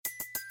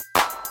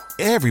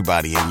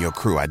Everybody in your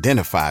crew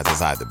identifies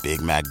as either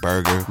Big Mac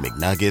Burger,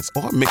 McNuggets,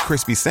 or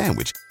McCrispy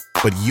Sandwich.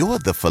 But you're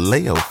the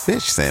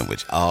Filet-O-Fish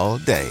Sandwich all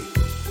day.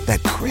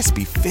 That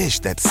crispy fish,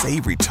 that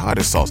savory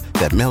tartar sauce,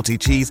 that melty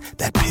cheese,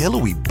 that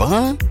pillowy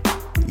bun.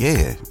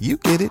 Yeah, you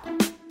get it.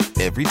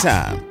 Every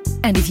time.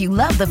 And if you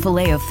love the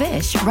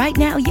Filet-O-Fish, right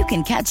now you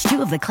can catch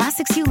two of the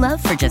classics you love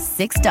for just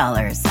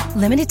 $6.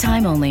 Limited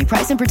time only.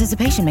 Price and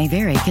participation may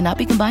vary. Cannot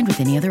be combined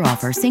with any other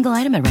offer. Single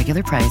item at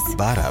regular price.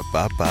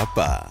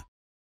 Ba-da-ba-ba-ba.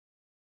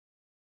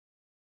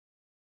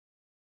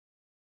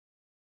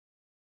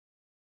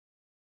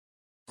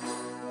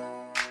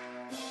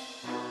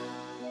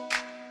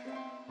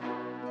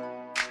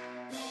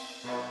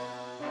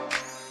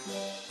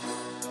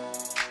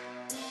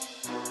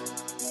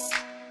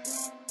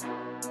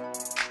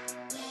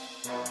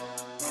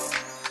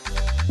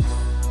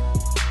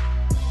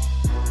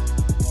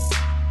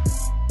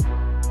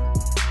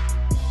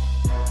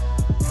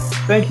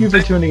 Thank you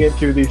for tuning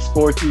into the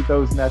Sports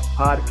Ethos Nets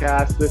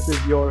podcast. This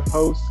is your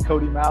host,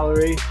 Cody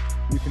Mallory.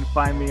 You can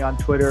find me on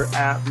Twitter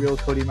at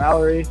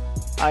RealCodyMallory.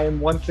 I am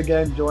once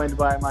again joined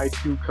by my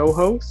two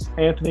co-hosts,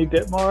 Anthony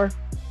Dittmar.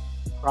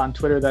 On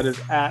Twitter, that is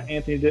at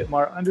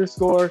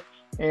 @AnthonyDittmar_,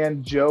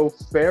 and Joe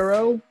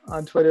Farrow.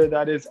 On Twitter,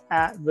 that is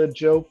at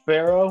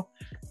 @TheJoeFarrow.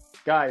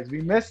 Guys,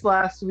 we missed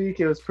last week.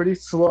 It was pretty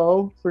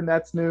slow for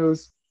Nets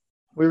news.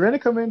 We were going to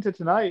come into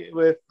tonight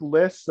with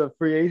lists of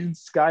free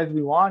agents, guys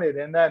we wanted,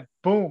 and then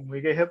boom, we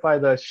get hit by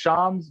the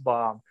Shams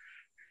bomb.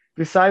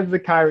 Besides the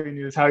Kyrie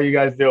news, how are you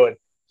guys doing?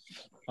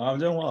 I'm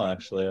doing well,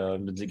 actually.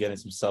 I've been getting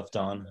some stuff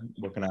done,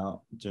 working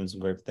out, doing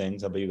some great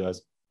things. How about you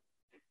guys?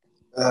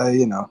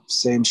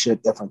 Same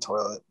shit, different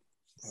toilet.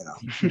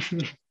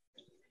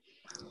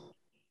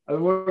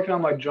 I'm working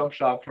on my jump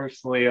shot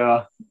personally.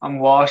 I'm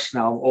washed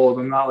now. I'm old.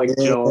 I'm not like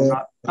Joe.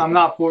 I'm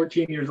not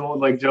 14 years old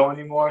like Joe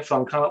anymore, so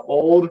I'm kind of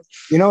old.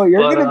 You're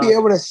going to be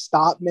able to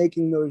stop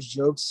making those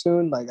jokes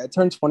soon. Like, I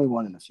turned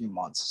 21 in a few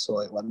months, so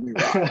let me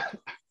rock.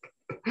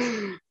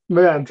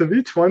 Man, to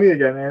be 20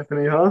 again,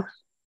 Anthony, huh?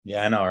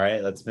 Yeah, I know,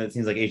 right? That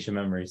seems like ancient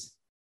memories.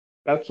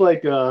 That's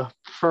like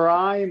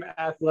prime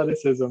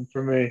athleticism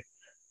for me.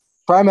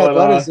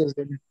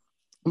 Athleticism.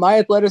 My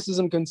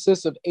athleticism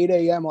consists of 8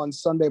 a.m. on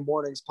Sunday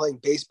mornings playing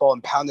baseball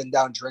and pounding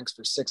down drinks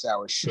for 6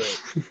 hours straight.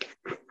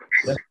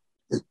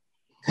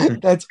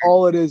 That's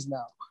all it is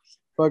now.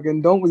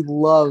 Fucking don't we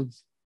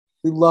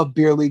love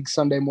beer league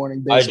Sunday morning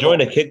baseball. I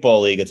joined a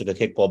kickball league. It's like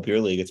a kickball beer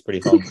league. It's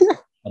pretty fun.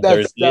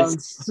 That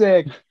sounds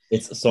sick.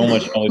 It's so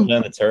much fun. We play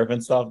on the turf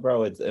and stuff,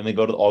 bro. And we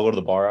all go to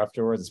the bar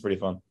afterwards. It's pretty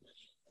fun.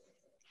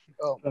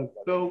 Oh,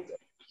 so,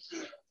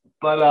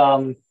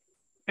 but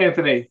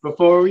Anthony,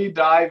 before we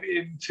dive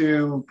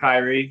into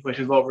Kyrie, which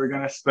is what we're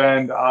going to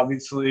spend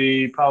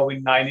obviously probably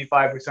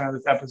 95% of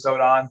this episode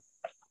on,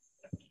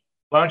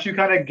 why don't you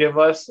kind of give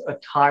us a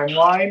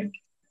timeline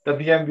that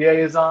the NBA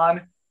is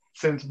on,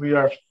 since we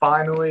are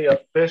finally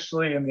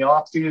officially in the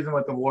offseason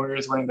with the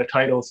Warriors winning the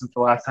title since the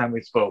last time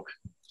we spoke.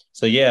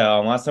 So,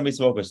 last time we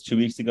spoke was 2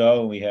 weeks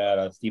ago. We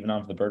had Steven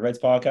on for the Bird Rights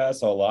podcast.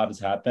 So a lot has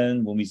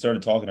happened. When we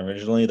started talking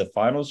originally, the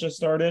finals just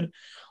started.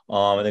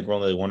 I think we're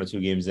only 1 or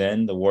 2 games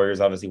in. The Warriors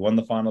obviously won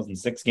the finals in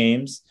 6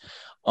 games.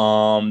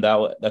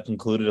 That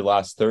concluded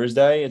last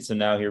Thursday. And so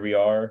now here we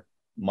are,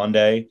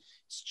 Monday.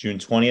 It's June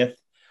 20th.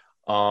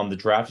 The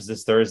draft is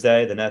this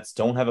Thursday. The Nets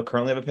don't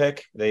currently have a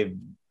pick. They've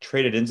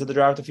traded into the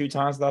draft a few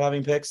times without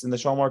having picks in the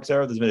Sean Marks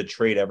era. There's been a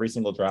trade every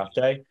single draft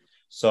day.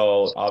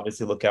 So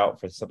obviously look out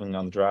for something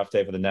on the draft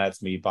day for the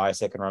Nets, maybe buy a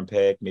second-round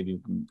pick,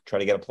 maybe try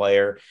to get a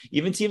player.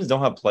 Even teams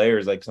don't have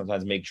players, like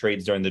sometimes make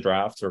trades during the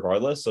draft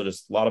regardless. So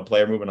just a lot of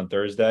player movement on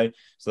Thursday.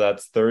 So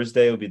that's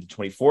Thursday will be the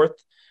 24th.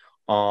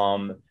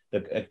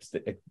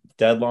 The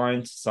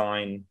deadline to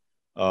sign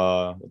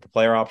the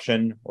player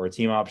option or a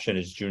team option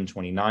is June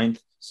 29th.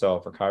 So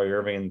for Kyrie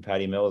Irving and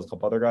Patty Mills, a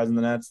couple other guys in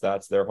the Nets,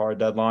 that's their hard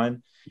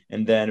deadline.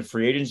 And then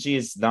free agency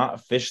is not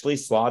officially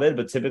slotted,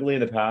 but typically in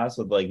the past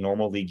with like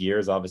normal league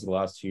years, obviously the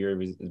last 2 years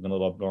has been a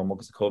little abnormal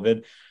because of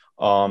COVID.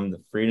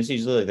 The free agency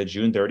is usually like the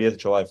June 30th,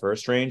 July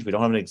 1st range. We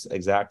don't have an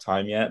exact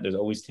time yet. There's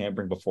always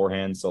tampering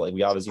beforehand. So like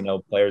we obviously know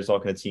players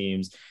talking to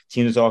teams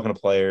are talking to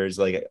players.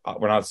 Like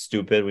we're not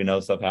stupid. We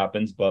know stuff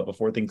happens, but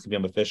before things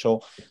become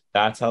official,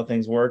 that's how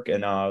things work.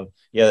 And the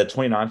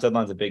 29th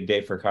deadline is a big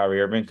day for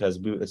Kyrie Irving because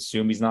we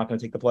assume he's not going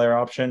to take the player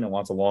option and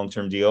wants a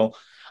long-term deal,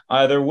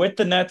 either with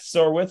the Nets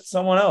or with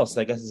someone else.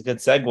 I guess it's a good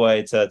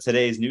segue to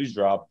today's news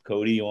drop.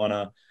 Cody, you want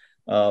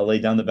to lay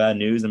down the bad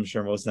news? I'm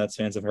sure most Nets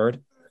fans have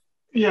heard.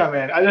 Yeah,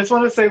 man. I just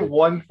want to say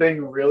one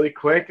thing really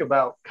quick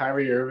about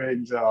Kyrie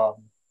Irving's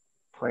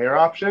player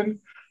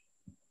option.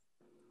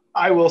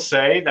 I will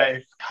say that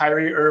if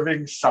Kyrie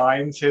Irving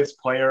signs his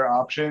player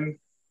option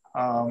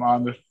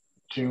on the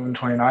June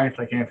 29th,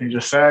 like Anthony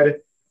just said,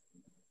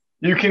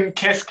 you can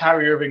kiss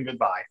Kyrie Irving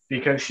goodbye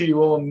because he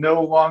will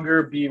no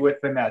longer be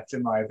with the Nets,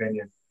 in my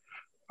opinion.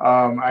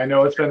 I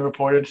know it's been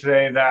reported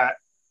today that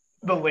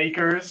the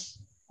Lakers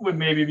would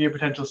maybe be a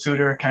potential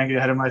suitor. Kind of get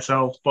ahead of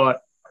myself,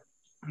 but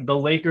the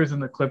Lakers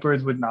and the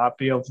Clippers would not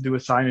be able to do a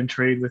sign and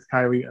trade with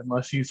Kyrie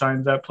unless he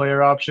signs that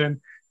player option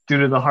due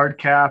to the hard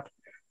cap.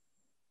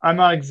 I'm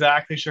not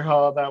exactly sure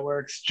how that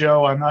works.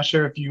 Joe, I'm not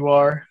sure if you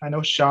are. I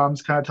know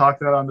Shams kind of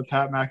talked about it on the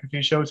Pat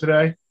McAfee show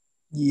today.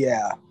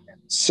 Yeah.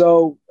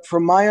 So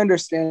from my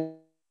understanding,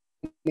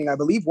 I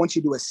believe once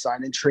you do a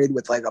sign and trade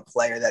with like a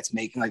player that's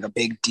making like a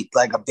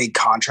big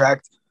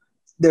contract,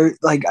 there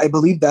like I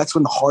believe that's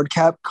when the hard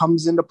cap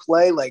comes into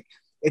play. Like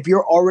if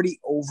you're already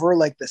over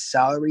like the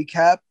salary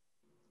cap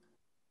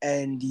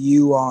and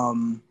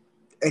you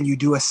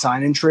do a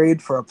sign and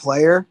trade for a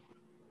player,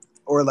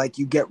 or like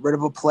you get rid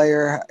of a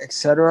player,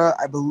 etc.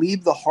 I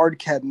believe the hard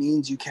cap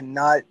means you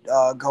cannot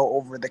go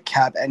over the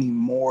cap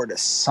anymore to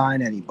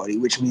sign anybody,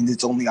 which means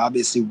it's only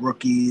obviously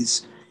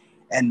rookies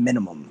and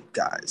minimum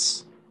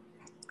guys.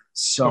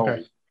 So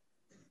Okay.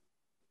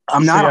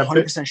 I'm So not yeah,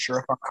 100% sure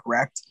if I'm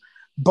correct,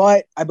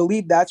 but I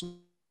believe that's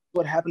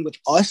what happened with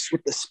us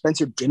with the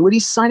Spencer Dinwiddie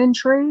sign and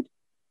trade.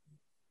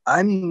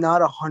 I'm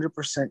not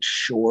 100%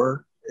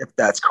 sure if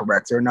that's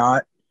correct or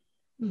not,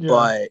 yeah.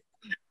 but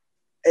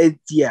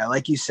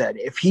like you said,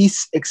 if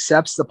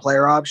accepts the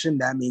player option,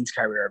 that means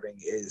Kyrie Irving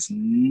is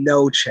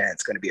no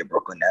chance going to be a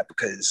Brooklyn Net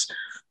because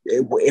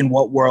in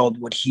what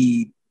world would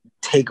he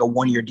take a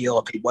 1-year deal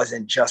if he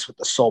wasn't just with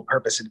the sole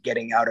purpose of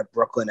getting out of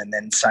Brooklyn and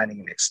then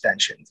signing an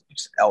extension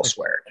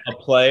elsewhere? A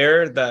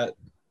player that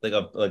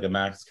like a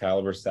max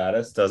caliber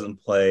status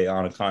doesn't play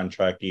on a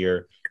contract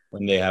year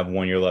when they have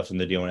 1 year left in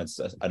the deal and it's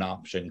an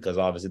option because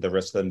obviously the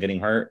risk of them getting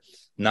hurt,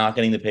 not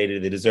getting the payday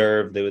they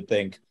deserve, they would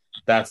think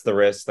that's the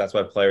risk. That's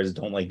why players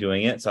don't like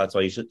doing it. So that's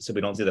why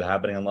we don't see that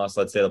happening unless,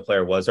 let's say, the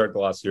player was hurt the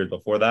last years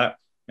before that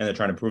and they're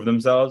trying to prove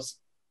themselves,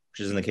 which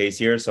isn't the case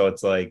here. So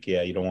it's like,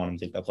 yeah, you don't want them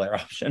to take that player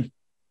option.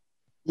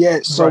 Yeah.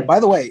 So Right. by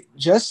the way,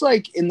 just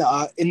like in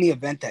the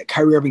event that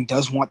Kyrie Irving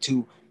does want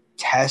to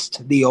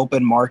test the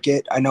open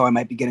market, I know I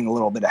might be getting a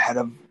little bit ahead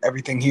of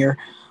everything here,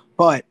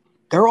 but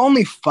there are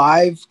only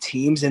 5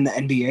 teams in the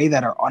NBA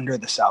that are under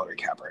the salary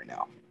cap right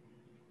now.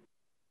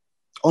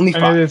 Only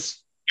 5. And it is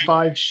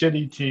 5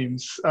 shitty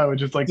teams, I would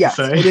just like to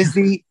say. It is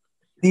the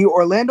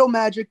Orlando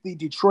Magic, the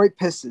Detroit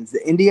Pistons,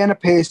 the Indiana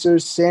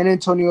Pacers, San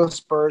Antonio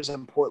Spurs,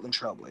 and Portland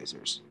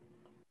Trailblazers.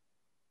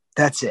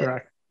 That's it.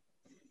 Correct.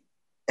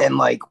 And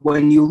like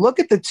when you look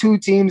at the 2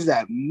 teams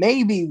that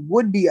maybe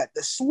would be at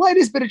the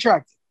slightest bit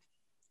attractive,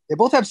 they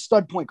both have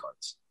stud point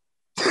guards.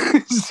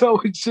 So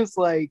it's just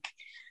like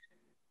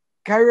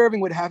Kyrie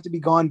Irving would have to be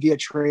gone via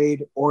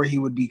trade or he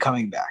would be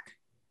coming back.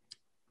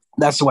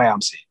 That's the way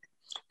I'm seeing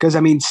it. Because I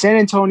mean, San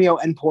Antonio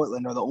and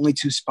Portland are the only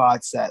 2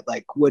 spots that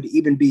like would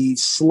even be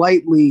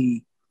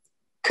slightly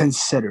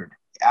considered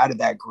out of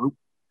that group,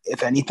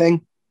 if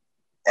anything.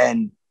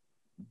 And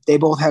they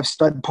both have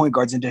stud point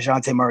guards in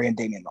DeJounte Murray and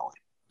Damian Lillard.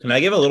 Can I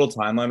give a little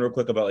timeline real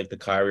quick about like the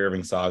Kyrie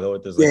Irving saga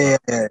with this? Yeah.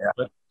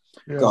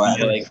 Go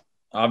ahead. Like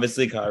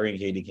obviously Kyrie and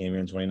KD came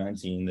here in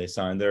 2019. They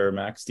signed their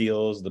max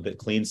deals, the bit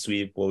clean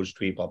sweep, Woj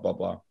tweet, blah blah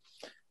blah.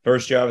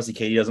 First year, obviously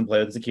KD doesn't play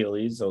with his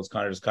Achilles, so it's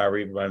kind of just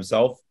Kyrie by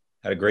himself.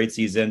 Had a great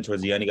season.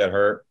 Towards the end, he got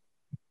hurt,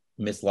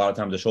 missed a lot of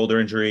time with a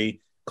shoulder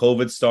injury.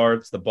 COVID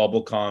starts, the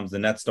bubble comes, the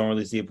Nets don't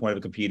really see a point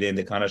of competing.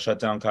 They kind of shut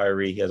down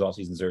Kyrie. He has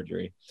off-season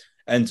surgery.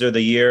 Enter the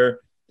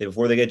year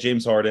before they get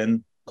James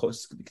Harden.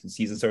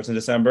 Season starts in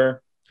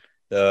December.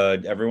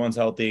 Everyone's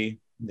healthy.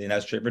 The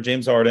Nets trade for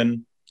James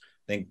Harden. I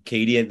think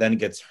KD then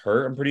gets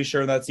hurt, I'm pretty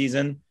sure, in that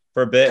season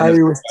for a bit.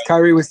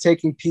 Kyrie was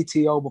taking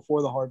PTO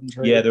before the Harden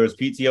trade. Yeah, there was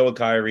PTO with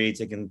Kyrie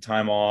taking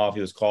time off.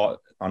 He was caught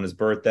on his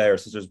birthday or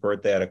sister's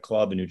birthday at a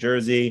club in New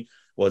Jersey.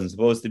 Wasn't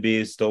supposed to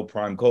be. Still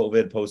prime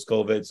COVID,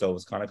 post-COVID. So it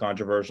was kind of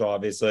controversial,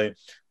 obviously. A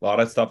lot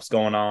of stuff's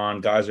going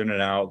on. Guys are in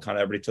and out. Kind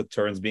of everybody took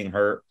turns being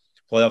hurt.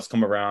 Playoffs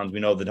come around. We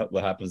know that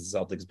what happens to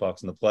Celtics,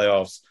 Bucks in the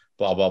playoffs,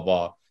 blah, blah,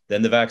 blah.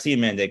 Then the vaccine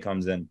mandate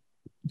comes in.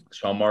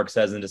 Sean Mark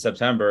says into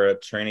September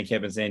at training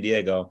camp in San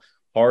Diego,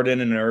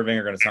 Harden and Irving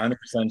are going to sign the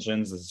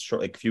extensions. This is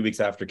short, like a few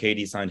weeks after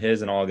KD signed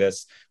his in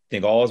August. I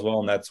think all is well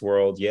in Nets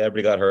world. Yeah,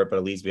 everybody got hurt, but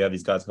at least we have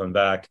these guys coming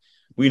back.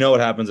 We know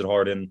what happens at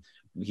Harden.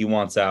 He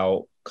wants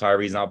out.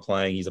 Kyrie's not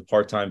playing. He's a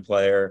part-time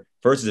player.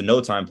 First, he's a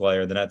no-time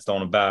player. The Nets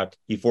don't him back.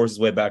 He forces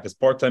his way back as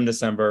part-time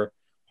December.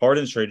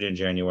 Harden's traded in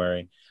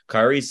January.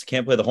 Kyrie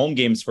can't play the home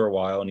games for a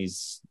while, and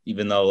he's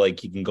even though like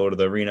he can go to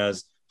the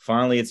arenas.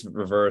 Finally, it's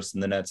reversed,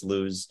 and the Nets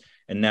lose.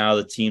 And now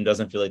the team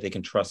doesn't feel like they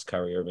can trust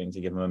Kyrie Irving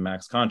to give him a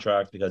max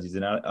contract because he's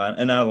out of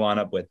the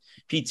lineup with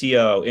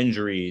PTO,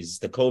 injuries,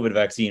 the COVID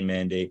vaccine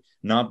mandate,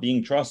 not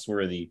being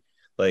trustworthy,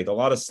 like a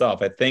lot of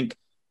stuff. I think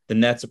the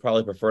Nets would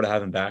probably prefer to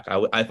have him back.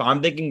 If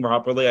I'm thinking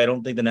properly, I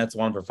don't think the Nets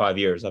want him for 5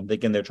 years. I'm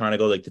thinking they're trying to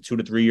go like the 2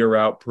 to 3 year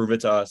route, prove it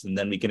to us, and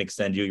then we can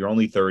extend you. You're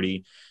only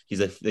 30. He's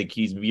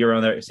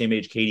around the same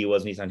age KD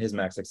was when he signed his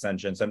max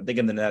extension. So I'm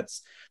thinking the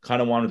Nets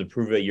kind of wanted to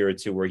prove it a year or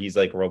two where he's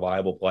like a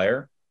reliable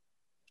player.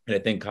 And I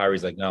think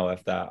Kyrie's like, no,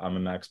 F that. I'm a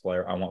max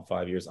player. I want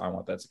 5 years. I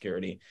want that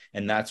security.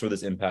 And that's where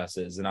this impasse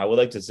is. And I would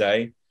like to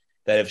say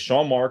that if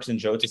Sean Marks and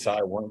Joe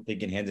Tsai weren't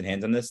thinking hand in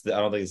hand on this, I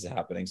don't think this is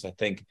happening. So I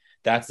think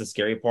that's the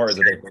scary part is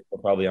that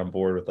they're probably on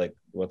board with like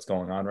what's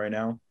going on right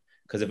now.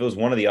 Because if it was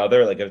one or the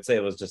other, like I would say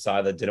it was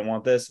Tsai that didn't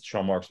want this,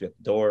 Sean Marks would be at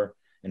the door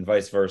and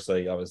vice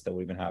versa. Obviously that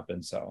would even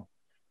happen. So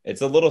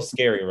it's a little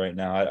scary right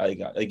now. I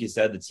like you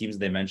said, the teams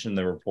they mentioned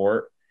in the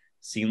report,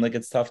 seem like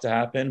it's tough to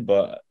happen,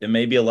 but it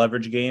may be a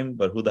leverage game,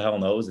 but who the hell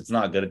knows? It's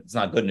not good. It's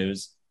not good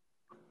news.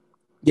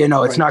 You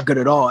know, it's not good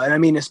at all. And I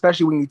mean,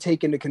 especially when you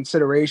take into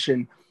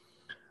consideration,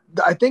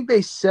 I think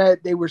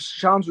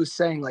Shams was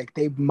saying like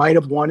they might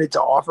have wanted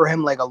to offer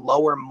him like a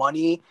lower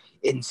money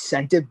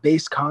incentive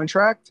based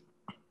contract.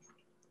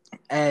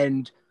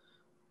 And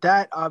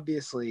that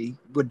obviously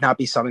would not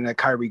be something that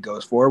Kyrie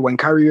goes for. When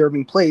Kyrie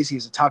Irving plays,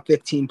 he's a top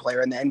 15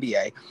 player in the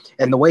NBA.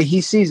 And the way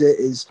he sees it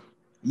is,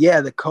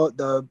 yeah,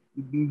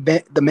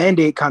 the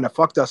mandate kind of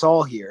fucked us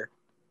all here.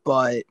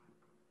 But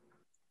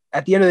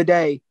at the end of the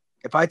day,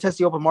 if I test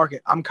the open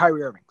market, I'm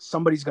Kyrie Irving.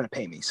 Somebody's going to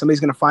pay me. Somebody's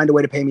going to find a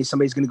way to pay me.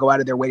 Somebody's going to go out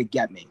of their way to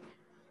get me.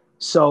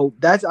 So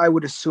that's, I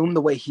would assume,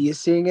 the way he is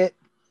seeing it.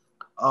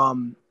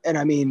 And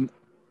I mean,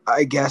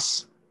 I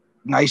guess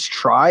nice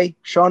try,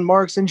 Sean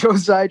Marks and Joe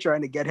Tsai,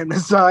 trying to get him to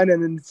sign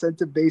an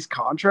incentive-based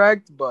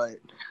contract, but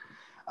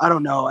I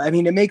don't know. I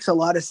mean, it makes a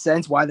lot of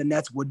sense why the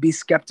Nets would be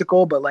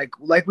skeptical, but like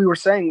we were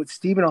saying with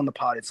Steven on the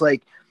pod, it's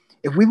like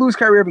if we lose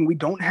Kyrie Irving, we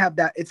don't have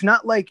that. It's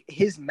not like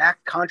his max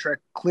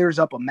contract clears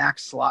up a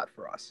max slot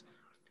for us.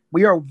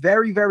 We are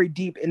very, very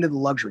deep into the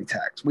luxury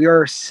tax. We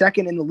are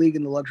second in the league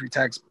in the luxury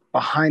tax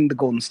behind the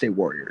Golden State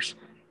Warriors.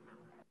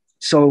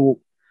 So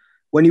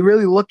when you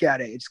really look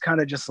at it, it's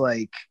kind of just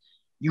like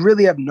you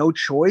really have no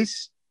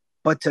choice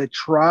but to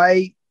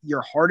try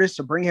your hardest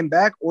to bring him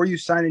back, or you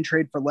sign and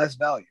trade for less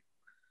value.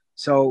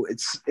 So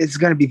it's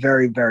going to be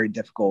very, very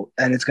difficult,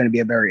 and it's going to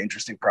be a very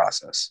interesting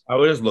process. I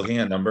was just looking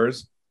at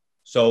numbers.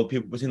 So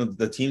people between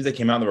the teams that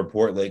came out in the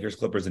report, Lakers,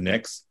 Clippers, and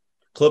Knicks.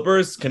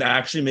 Clippers can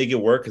actually make it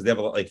work because they have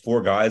like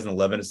 4 guys in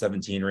 11 to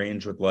 17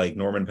 range with like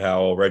Norman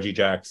Powell, Reggie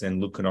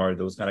Jackson, Luke Kennard,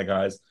 those kind of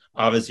guys.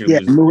 Obviously,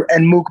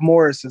 and Mook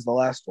Morris is the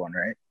last one,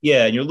 right?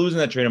 Yeah, and you're losing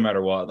that trade no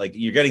matter what. Like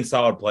you're getting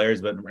solid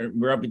players, but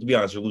to be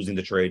honest, you're losing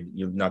the trade.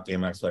 You're not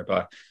getting max player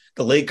back.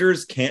 The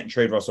Lakers can't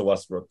trade Russell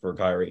Westbrook for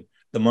Kyrie.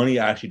 The money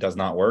actually does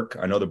not work.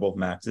 I know they're both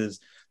maxes.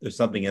 There's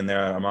something in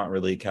there. I'm not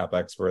really a cap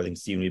expert. I think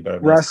Steve would be better.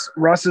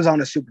 Russ is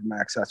on a super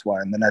max. That's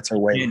why, and the Nets are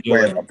way above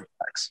the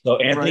max. So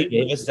Anthony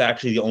Davis is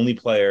actually the only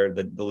player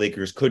that the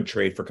Lakers could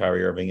trade for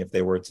Kyrie Irving if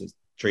they were to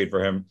trade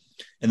for him.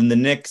 And then the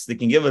Knicks, the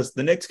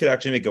Knicks could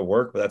actually make it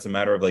work, but that's a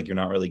matter of like you're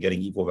not really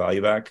getting equal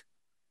value back.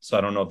 So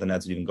I don't know if the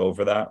Nets would even go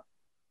for that.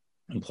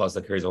 And plus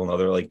that carries a whole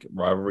other like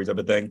rivalry type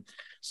of thing.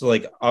 So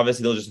like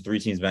obviously those are just the 3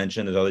 teams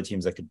mentioned. There's other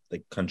teams that could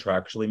like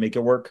contractually make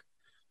it work.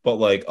 But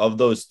like of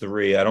those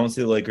 3, I don't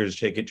see the Lakers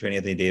trading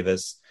Anthony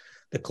Davis.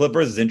 The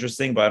Clippers is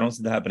interesting, but I don't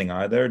see that happening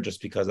either.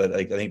 Just because I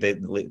think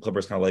the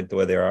Clippers kind of like the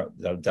way they are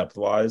depth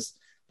wise.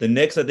 The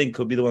Knicks I think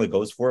could be the one that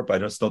goes for it, but I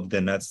just don't think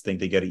the Nets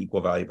think they get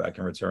equal value back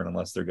in return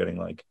unless they're getting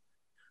like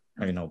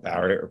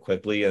Barrett or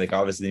Quickly. I think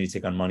obviously they need to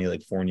take on money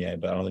like Fournier,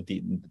 but I don't think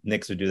the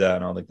Knicks would do that,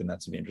 and I don't think the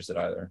Nets would be interested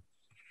either.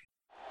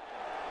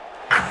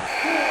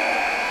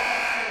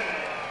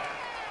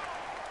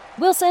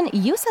 Wilson,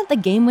 you sent the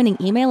game-winning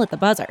email at the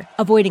buzzer,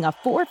 avoiding a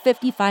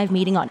 4:55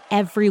 meeting on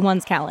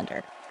everyone's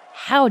calendar.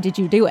 How did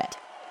you do it?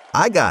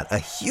 I got a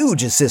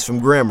huge assist from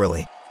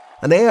Grammarly,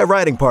 an AI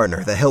writing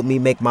partner that helped me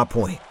make my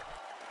point.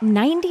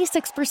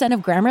 96% of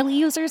Grammarly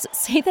users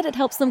say that it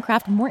helps them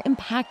craft more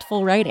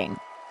impactful writing.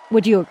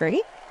 Would you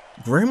agree?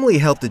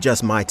 Grammarly helped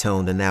adjust my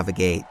tone to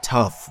navigate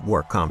tough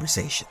work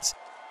conversations.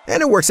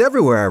 And it works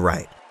everywhere I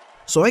write,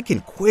 so I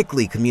can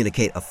quickly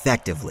communicate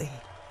effectively.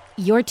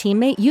 Your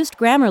teammate used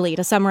Grammarly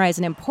to summarize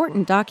an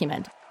important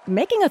document,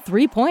 making a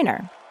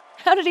 3-pointer.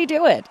 How did he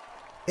do it?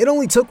 It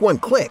only took one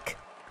click.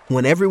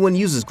 When everyone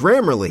uses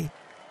Grammarly,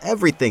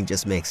 everything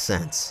just makes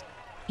sense.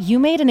 You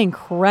made an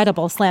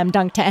incredible slam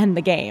dunk to end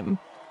the game.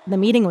 The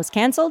meeting was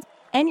canceled,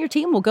 and your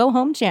team will go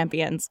home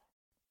champions.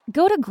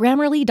 Go to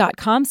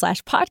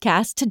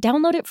Grammarly.com/podcast to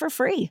download it for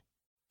free.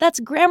 That's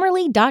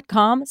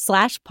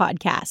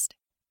Grammarly.com/podcast.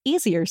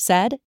 Easier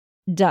said,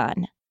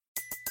 done.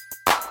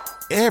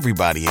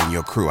 Everybody in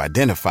your crew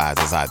identifies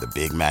as either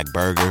Big Mac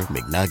Burger,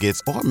 McNuggets,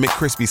 or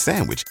McCrispy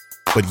Sandwich.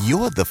 But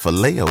you're the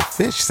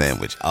Filet-O-Fish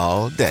Sandwich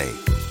all day.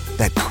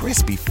 That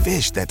crispy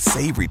fish, that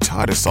savory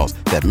tartar sauce,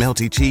 that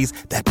melty cheese,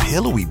 that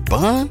pillowy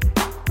bun.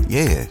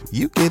 Yeah,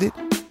 you get it.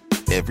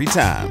 Every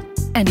time.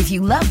 And if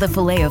you love the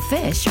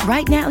Filet-O-Fish,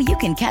 right now you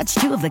can catch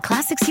 2 of the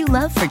classics you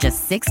love for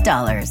just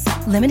 $6.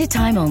 Limited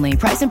time only.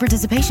 Price and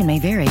participation may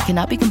vary.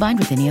 Cannot be combined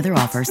with any other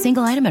offer.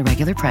 Single item at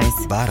regular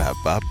price.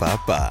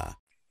 Ba-da-ba-ba-ba.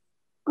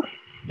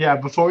 Yeah,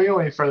 before we go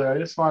any further, I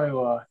just want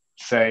to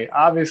say,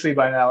 obviously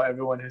by now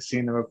everyone has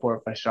seen the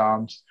report by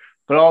Shams,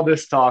 but all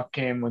this talk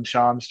came when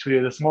Shams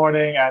tweeted this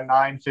morning at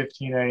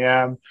 9:15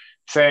 a.m.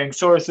 saying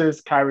sources,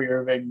 Kyrie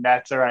Irving,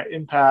 Nets are at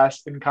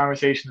impasse in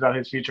conversations about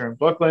his future in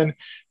Brooklyn,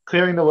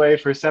 clearing the way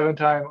for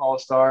 7-time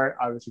All-Star,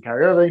 obviously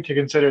Kyrie Irving, to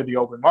consider the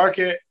open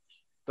market.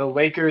 The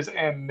Lakers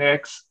and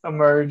Knicks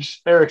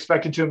they're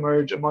expected to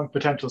emerge among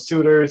potential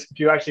suitors. If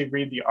you actually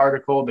read the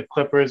article, the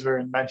Clippers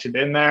were mentioned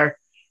in there.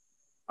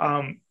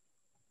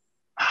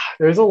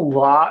 There's a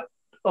lot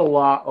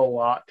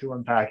to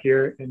unpack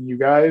here, and you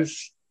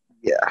guys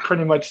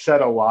pretty much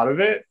said a lot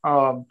of it.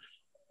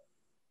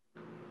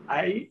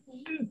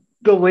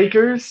 the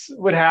Lakers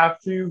would have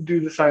to do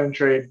the sign and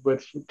trade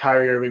with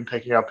Kyrie Irving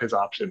picking up his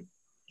option,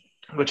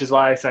 which is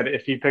why I said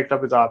if he picked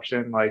up his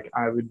option, like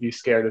I would be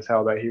scared as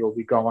hell that he will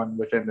be gone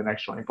within the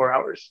next 24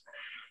 hours.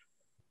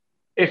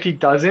 If he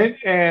doesn't,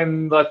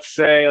 and let's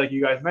say, like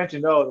you guys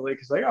mentioned, oh, the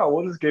Lakers like, oh,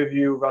 we'll just give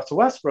you Russell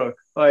Westbrook.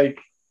 Like,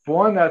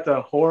 one, that's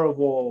a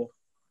horrible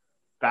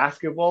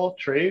basketball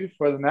trade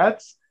for the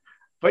Nets.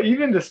 But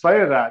even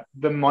despite of that,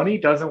 the money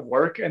doesn't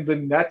work, and the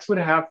Nets would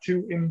have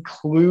to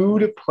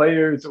include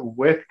players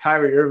with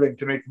Kyrie Irving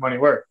to make the money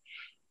work.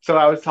 So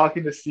I was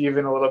talking to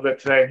Steven a little bit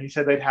today, and he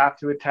said they'd have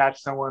to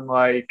attach someone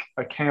like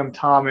a Cam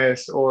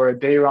Thomas or a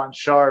Day'Ron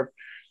Sharp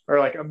or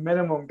like a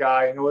minimum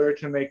guy in order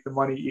to make the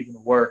money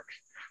even work.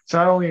 So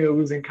not only are you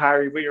losing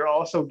Kyrie, but you're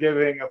also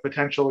giving a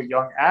potential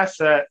young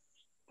asset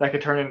that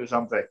could turn into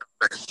something.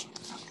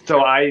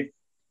 So I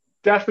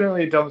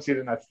definitely don't see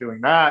the Nets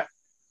doing that.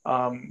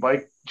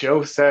 Like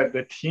Joe said,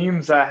 the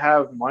teams that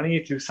have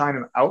money to sign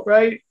him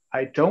outright,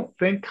 I don't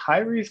think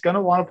Kyrie's going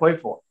to want to play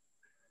for.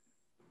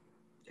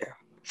 Yeah.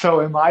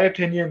 So in my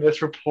opinion,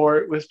 this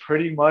report was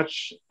pretty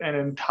much an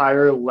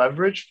entire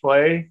leverage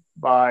play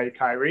by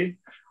Kyrie.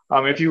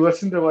 If you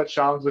listen to what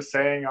Shams was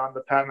saying on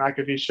the Pat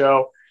McAfee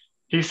show,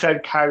 he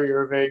said Kyrie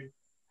Irving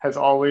has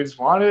always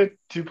wanted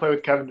to play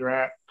with Kevin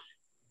Durant.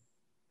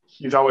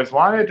 He's always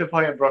wanted to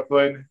play in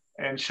Brooklyn.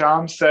 And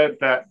Shams said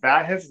that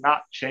has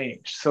not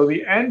changed. So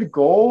the end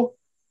goal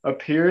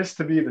appears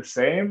to be the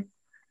same.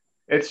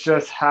 It's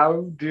just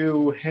how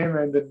do him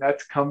and the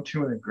Nets come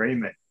to an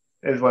agreement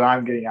is what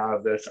I'm getting out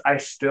of this. I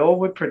still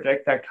would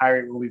predict that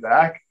Kyrie will be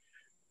back.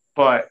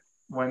 But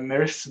when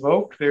there's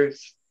smoke,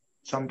 there's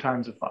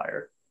sometimes a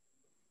fire.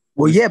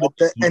 Well, yeah, but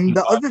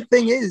the other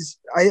thing is,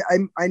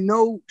 I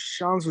know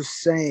Shams was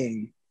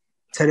saying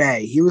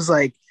today, he was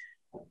like,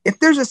 if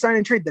there's a sign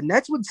and trade, the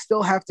Nets would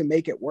still have to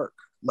make it work.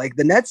 Like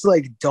the Nets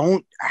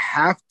don't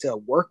have to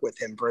work with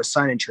him for a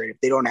sign and trade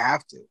if they don't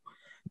have to.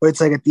 But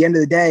it's like at the end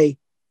of the day,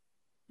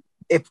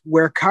 if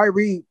where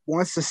Kyrie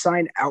wants to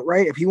sign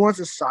outright, if he wants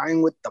to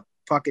sign with the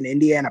fucking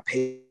Indiana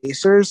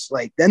Pacers,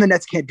 like then the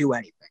Nets can't do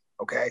anything.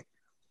 Okay.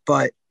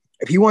 But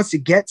if he wants to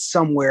get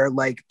somewhere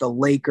like the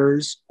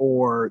Lakers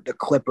or the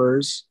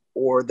Clippers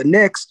or the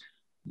Knicks,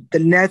 the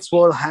Nets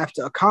will have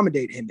to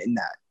accommodate him in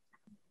that.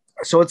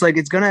 So it's like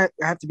it's going to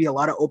have to be a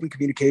lot of open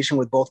communication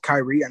with both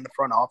Kyrie and the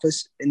front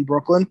office in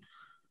Brooklyn.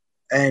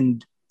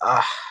 And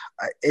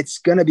it's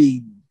going to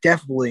be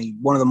definitely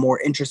one of the more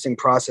interesting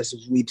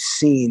processes we've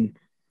seen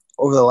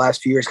over the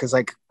last few years. Because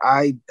like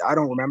I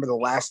don't remember the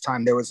last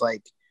time there was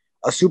like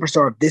a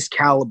superstar of this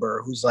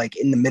caliber who's like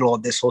in the middle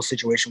of this whole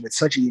situation with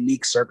such a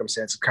unique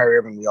circumstance. Kyrie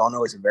Irving, we all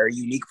know, is a very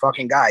unique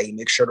fucking guy. He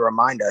makes sure to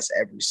remind us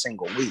every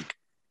single week.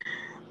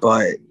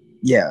 But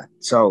yeah,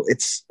 so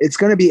it's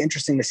going to be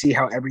interesting to see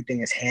how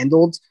everything is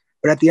handled.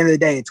 But at the end of the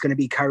day, it's going to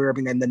be Kyrie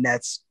Irving and the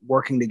Nets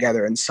working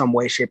together in some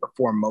way, shape, or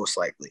form, most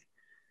likely.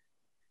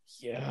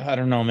 Yeah, I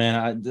don't know,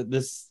 man.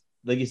 This,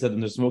 like you said,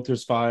 there's smoke,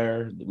 there's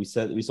fire. We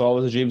saw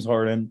it with James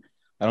Harden.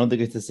 I don't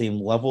think it's the same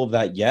level of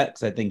that yet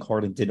because I think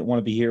Harden didn't want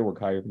to be here where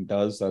Kyrie Irving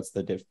does. So that's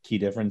the key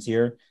difference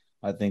here.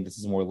 I think this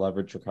is more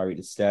leverage for Kyrie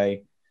to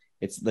stay.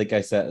 It's like I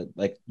said,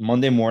 like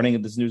Monday morning,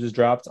 if this news is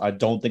dropped, I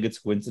don't think it's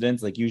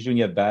coincidence. Like usually when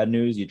you have bad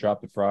news, you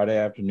drop it Friday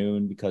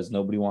afternoon because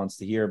nobody wants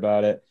to hear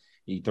about it.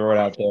 You throw it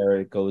out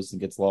there, it goes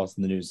and gets lost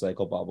in the news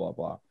cycle, blah, blah,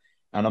 blah.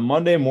 And on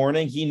Monday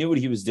morning, he knew what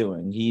he was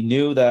doing. He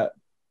knew that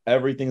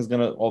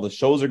all the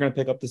shows are going to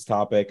pick up this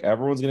topic.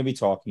 Everyone's going to be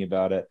talking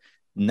about it.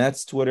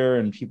 Nets, Twitter,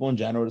 and people in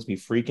general just be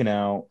freaking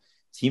out.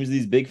 Teams of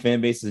these big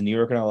fan bases in New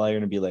York and LA are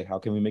going to be like, how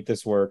can we make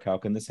this work? How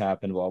can this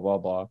happen? Blah, blah,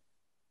 blah.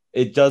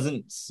 It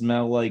doesn't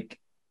smell like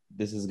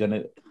this is going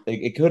to –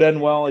 it could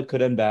end well. It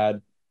could end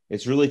bad.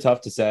 It's really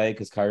tough to say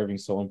because Kyrie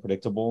Irving's so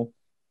unpredictable.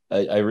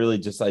 I really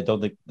just – I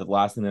don't think the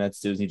last thing the Nets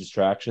do is need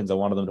distractions. I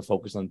wanted them to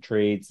focus on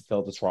trades,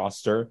 fill this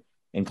roster,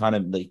 and kind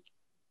of like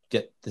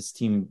get this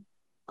team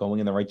going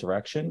in the right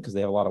direction because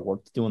they have a lot of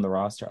work to do in the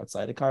roster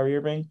outside of Kyrie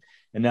Irving.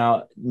 And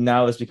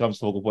now this becomes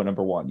focal point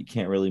number one. You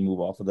can't really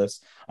move off of this.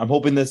 I'm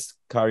hoping this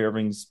Kyrie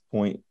Irving's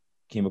point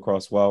came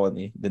across well,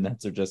 and the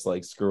Nets are just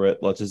like, screw it.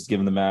 Let's just give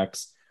him the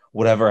max.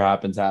 Whatever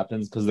happens,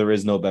 because there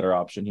is no better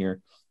option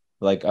here.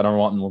 Like, I don't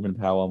want Norman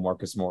Powell and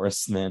Marcus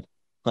Morris, man.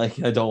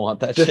 Like, I don't want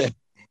that shit.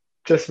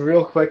 Just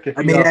real quick.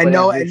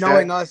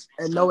 Knowing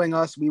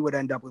us, we would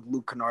end up with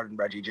Luke Kennard and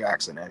Reggie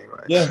Jackson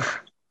anyway. Yeah.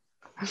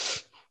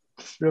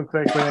 Just real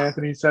quick, when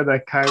Anthony said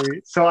that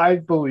Kyrie, so I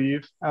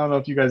believe, I don't know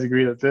if you guys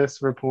agree that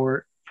this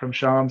report from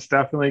Shams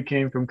definitely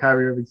came from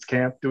Kyrie Irving's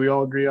camp. Do we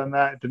all agree on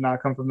that? It did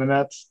not come from the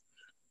Nets?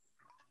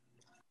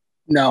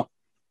 No.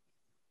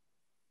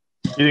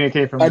 You think it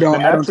came from the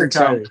Nets? I don't think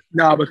Kyrie? So.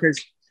 No,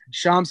 because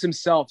Shams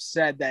himself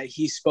said that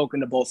he's spoken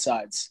to both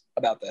sides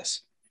about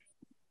this.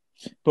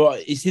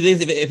 But you see,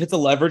 if it's a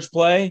leverage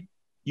play,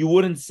 you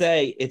wouldn't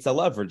say it's a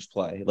leverage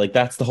play. Like,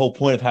 that's the whole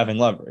point of having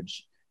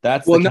leverage.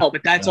 But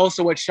that's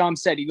also what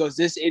Shams said. He goes,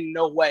 "This in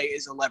no way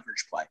is a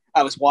leverage play."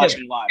 I was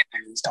watching live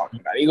and he was talking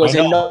about it. He goes,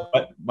 "In no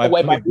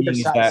way by either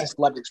side is this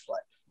leverage play."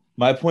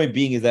 My point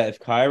being is that if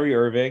Kyrie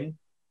Irving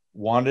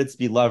wanted it to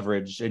be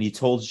leverage and he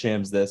told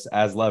Shams this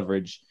as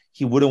leverage,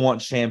 he wouldn't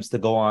want Shams to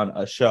go on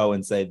a show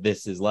and say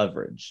this is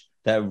leverage.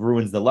 That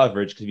ruins the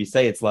leverage, because if you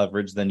say it's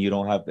leverage, then you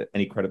don't have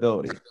any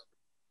credibility.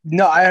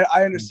 No,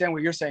 I understand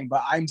what you're saying,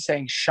 but I'm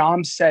saying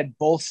Shams said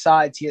both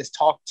sides. He has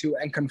talked to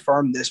and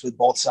confirmed this with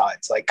both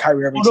sides. Like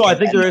Kyrie Irving. No, I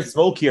think there is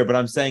smoke here, but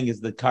I'm saying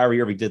is that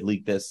Kyrie Irving did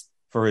leak this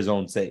for his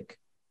own sake.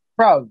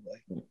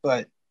 Probably,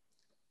 but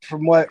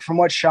from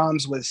what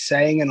Shams was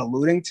saying and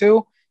alluding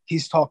to,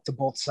 he's talked to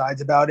both sides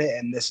about it,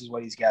 and this is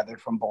what he's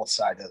gathered from both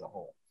sides as a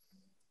whole.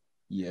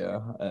 Yeah,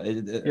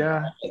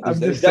 I'm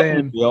just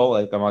saying. Real.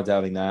 Like, I'm not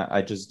doubting that.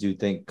 I just do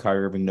think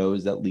Kyrie Irving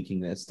knows that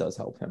leaking this does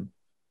help him.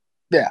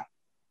 Yeah.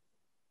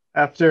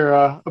 After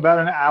about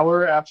an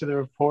hour after the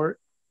report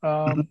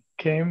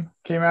came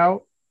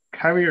out,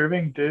 Kyrie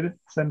Irving did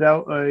send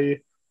out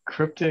a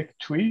cryptic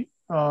tweet.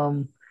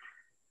 I'm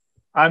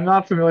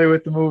not familiar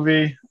with the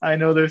movie. I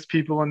know there's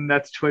people on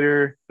Nets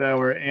Twitter that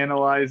were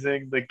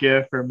analyzing the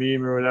GIF or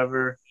meme or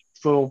whatever,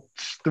 this little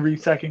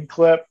 3-second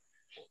clip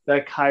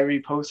that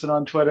Kyrie posted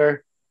on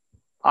Twitter.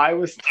 I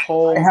was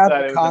told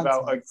that it was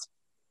about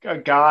a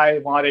guy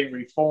wanting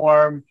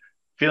reform,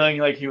 feeling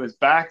like he was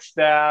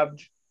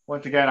backstabbed.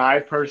 Once again, I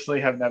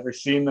personally have never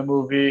seen the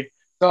movie,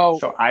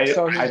 so I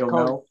don't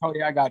know. Oh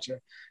yeah, I got you.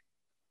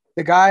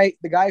 The guy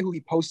who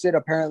he posted,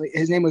 apparently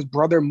his name was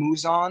Brother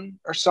Muzan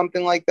or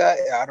something like that.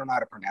 I don't know how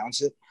to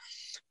pronounce it,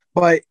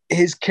 but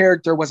his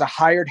character was a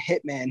hired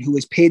hitman who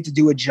was paid to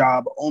do a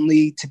job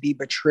only to be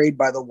betrayed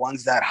by the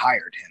ones that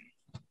hired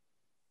him.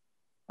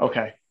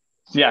 Okay.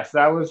 Yes,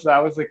 that was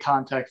the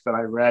context that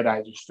I read.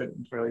 I just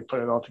didn't really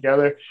put it all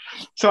together.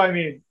 So I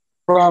mean,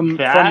 from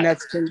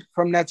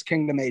Nets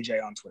Kingdom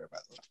AJ on Twitter, by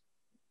the way.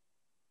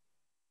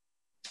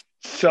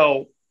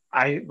 So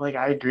I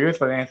agree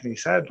with what Anthony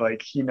said.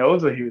 Like, he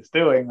knows what he was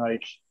doing.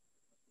 Like,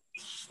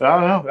 I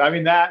don't know. I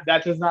mean, that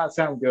does not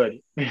sound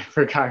good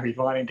for Kyrie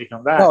wanting to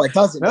come back. No, it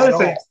doesn't.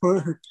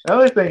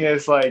 Another thing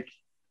is, like,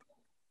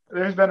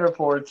 there's been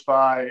reports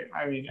by,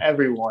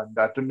 everyone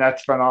that the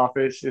Nets front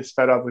office is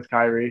fed up with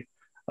Kyrie.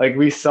 Like,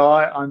 we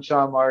saw it on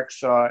Sean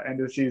Marks' end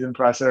of season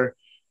presser.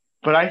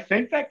 But I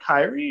think that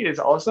Kyrie is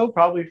also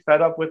probably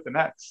fed up with the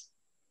Nets.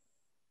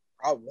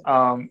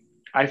 Probably.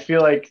 I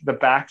feel like the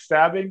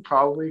backstabbing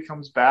probably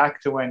comes back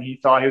to when he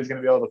thought he was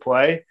going to be able to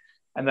play,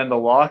 and then the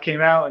law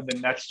came out and the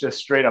Nets just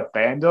straight up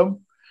banned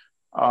him.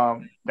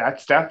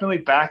 That's definitely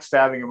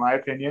backstabbing, in my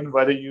opinion,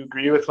 whether you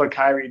agree with what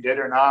Kyrie did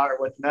or not, or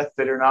what the Nets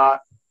did or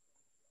not.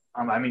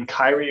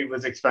 Kyrie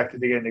was expected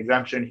to get an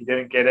exemption. He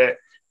didn't get it.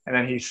 And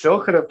then he still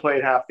could have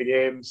played half the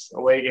games,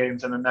 away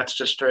games, and the Nets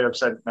just straight up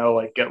said, no,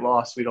 like, get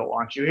lost. We don't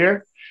want you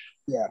here.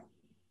 Yeah.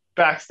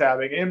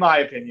 Backstabbing, in my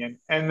opinion.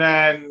 And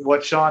then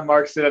what Sean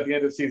Marks did at the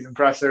end of season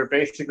presser,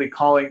 basically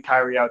calling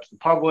Kyrie out to the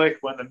public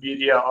when the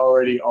media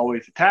already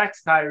always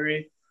attacks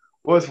Kyrie,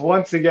 was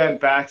once again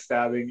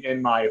backstabbing,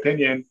 in my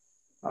opinion.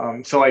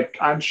 So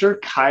I'm sure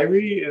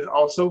Kyrie is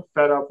also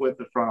fed up with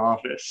the front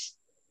office.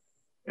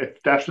 It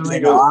definitely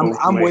goes both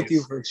I'm ways. with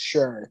you for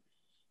sure.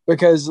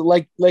 Because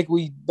like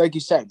you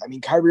said,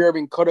 Kyrie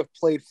Irving could have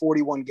played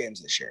 41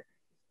 games this year.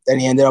 Then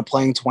he ended up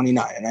playing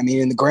 29. And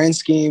in the grand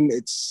scheme,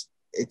 it's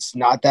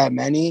not that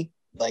many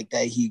like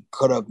that he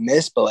could have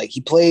missed, but like he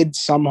played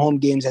some home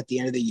games at the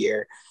end of the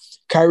year.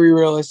 Kyrie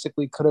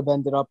realistically could have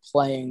ended up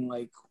playing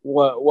like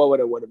what would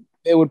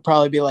it would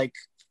probably be like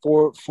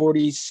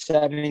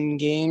 47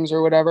 games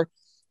or whatever.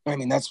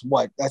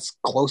 That's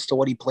close to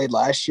what he played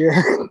last year.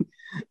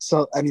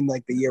 So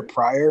like the year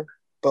prior,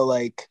 but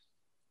like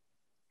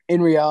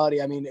in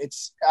reality,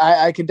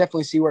 I can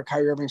definitely see where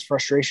Kyrie Irving's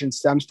frustration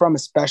stems from,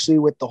 especially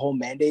with the whole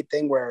mandate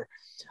thing where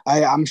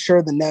I'm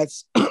sure the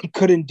Nets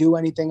couldn't do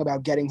anything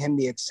about getting him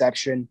the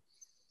exception.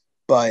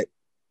 But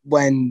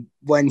when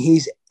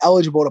he's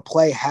eligible to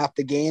play half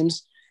the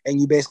games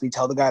and you basically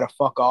tell the guy to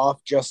fuck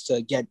off just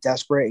to get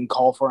desperate and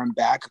call for him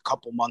back a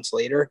couple months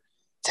later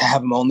to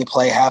have him only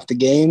play half the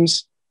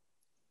games,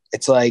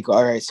 it's like,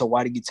 all right, so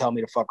why did you tell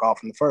me to fuck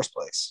off in the first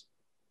place?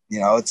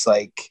 It's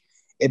like,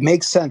 it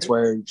makes sense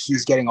where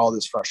he's getting all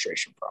this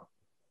frustration from.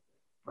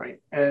 Right.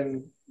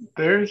 And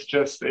there's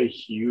just a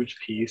huge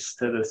piece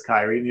to this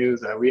Kyrie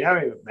news that we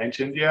haven't even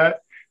mentioned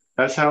yet.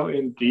 That's how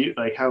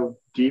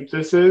deep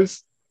this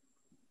is.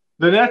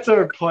 The Nets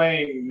are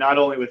playing not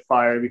only with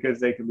fire because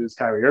they could lose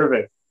Kyrie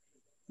Irving.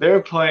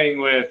 They're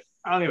playing with,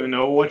 I don't even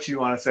know what you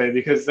want to say,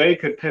 because they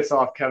could piss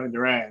off Kevin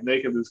Durant.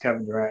 They could lose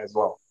Kevin Durant as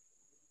well.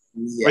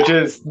 Yeah. Which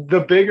is the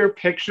bigger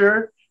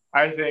picture,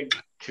 I think,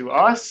 to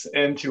us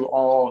and to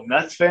all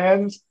Nets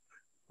fans,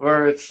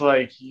 where it's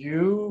like,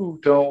 you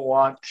don't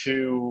want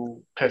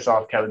to piss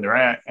off Kevin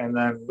Durant and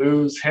then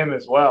lose him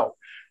as well.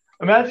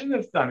 Imagine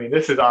if,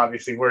 this is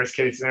obviously worst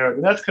case scenario.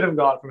 The Nets could have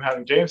gone from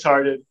having James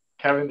Harden,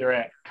 Kevin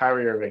Durant,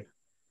 Kyrie Irving,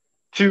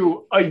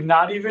 to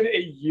not even a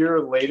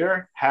year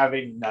later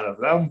having none of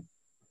them.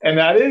 And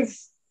that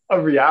is a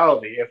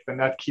reality if the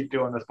Nets keep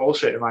doing this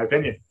bullshit, in my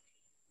opinion.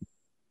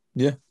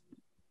 Yeah.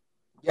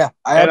 Yeah,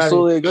 I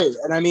absolutely agree.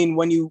 And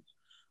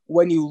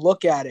when you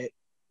look at it,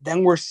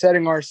 then we're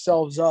setting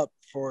ourselves up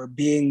for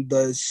being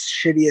the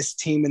shittiest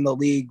team in the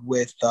league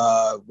with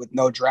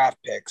no draft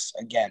picks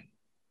again.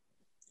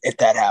 if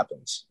that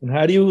happens. And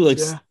how do you like?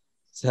 Yeah.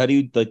 So how do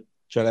you like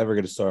try to ever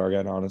get a star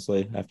again?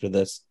 Honestly, after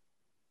this,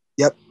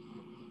 Yep.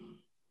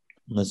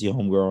 unless you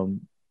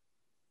homegrown.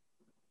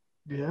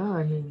 Yeah,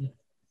 I mean,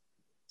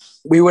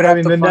 We would I have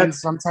mean, to the find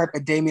Nets. some type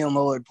of Damian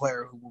Lillard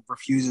player who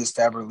refuses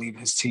to ever leave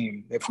his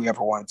team if we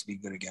ever want it to be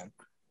good again.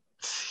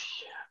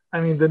 I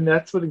mean, the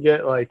Nets would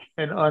get like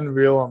an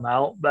unreal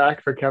amount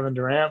back for Kevin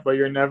Durant, but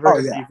you're never Oh,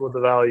 going to yeah. equal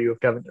the value of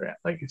Kevin Durant.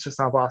 Like, it's just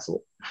not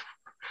possible.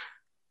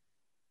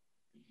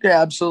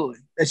 Yeah, absolutely.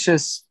 It's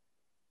just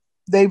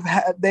they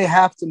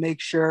have to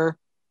make sure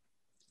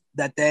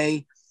that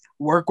they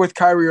work with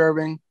Kyrie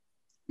Irving,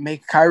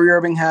 make Kyrie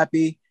Irving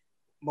happy,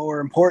 more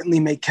importantly,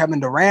 make Kevin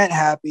Durant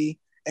happy,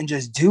 and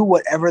just do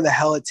whatever the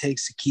hell it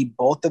takes to keep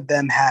both of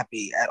them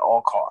happy at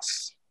all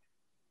costs.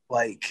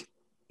 Like,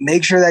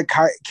 make sure that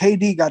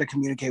KD got to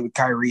communicate with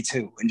Kyrie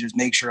too, and just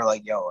make sure,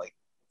 like, yo, like,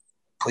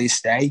 please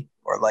stay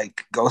or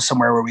like go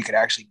somewhere where we could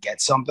actually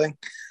get something,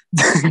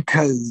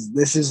 because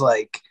this is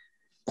like,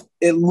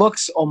 it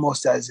looks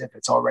almost as if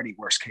it's already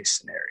worst case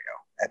scenario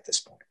at this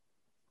point.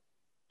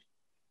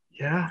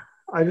 Yeah,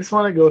 I just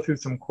want to go through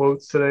some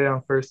quotes today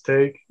on First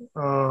Take.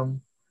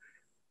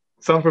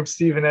 Some from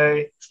Stephen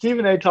A.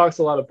 Stephen A. talks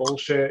a lot of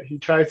bullshit. He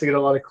tries to get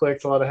a lot of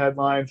clicks, a lot of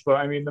headlines, but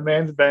I mean, the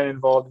man's been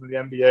involved in the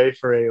NBA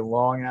for a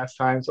long ass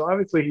time, so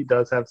obviously he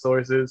does have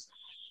sources.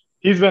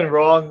 He's been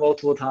wrong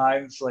multiple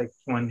times, like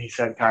when he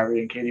said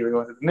Kyrie and KD were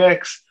going to the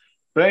Knicks.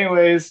 But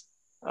anyways,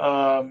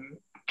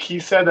 he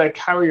said that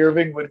Kyrie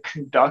Irving would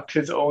conduct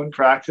his own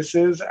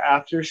practices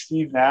after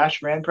Steve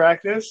Nash ran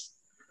practice,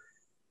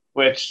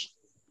 which,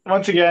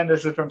 once again,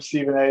 this is from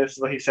Stephen A. This is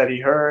what he said he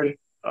heard.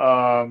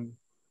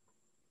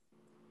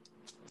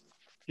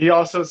 He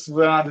also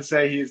went on to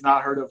say he's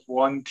not heard of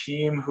one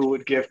team who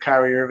would give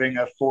Kyrie Irving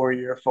a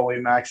 4-year fully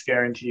max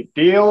guaranteed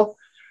deal.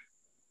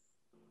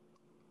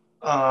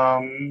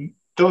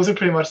 Those are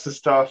pretty much the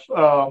stuff.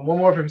 One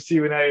more from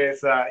Stephen A.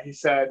 is that he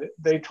said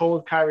they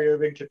told Kyrie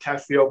Irving to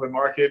test the open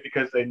market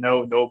because they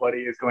know nobody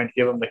is going to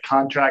give him the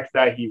contract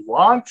that he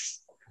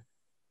wants.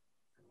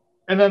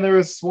 And then there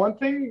was one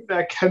thing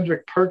that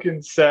Kendrick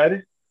Perkins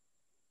said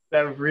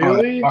that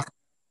really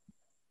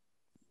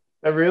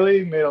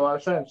made a lot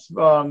of sense.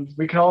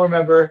 We can all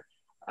remember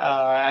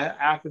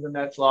after the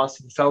Nets lost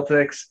to the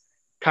Celtics,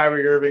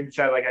 Kyrie Irving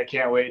said, like, I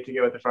can't wait to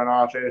get with the front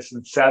office.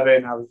 And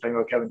 7, I was thinking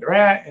about Kevin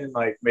Durant and,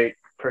 like, make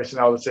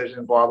personnel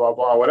decisions, blah, blah,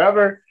 blah,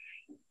 whatever.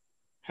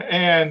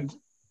 And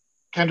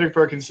Kendrick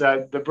Perkins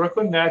said, the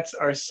Brooklyn Nets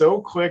are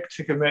so quick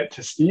to commit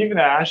to Steve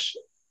Nash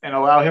and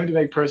allow him to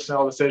make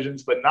personnel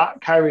decisions, but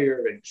not Kyrie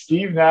Irving.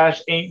 Steve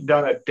Nash ain't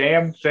done a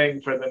damn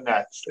thing for the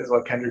Nets, is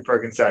what Kendrick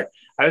Perkins said.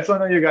 I just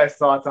want to know your guys'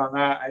 thoughts on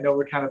that. I know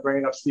we're kind of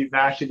bringing up Steve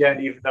Nash again,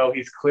 even though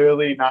he's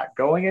clearly not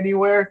going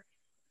anywhere.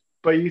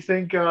 But you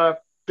think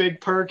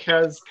Big Perk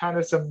has kind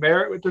of some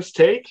merit with this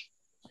take?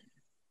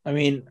 I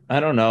mean,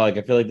 I don't know. Like,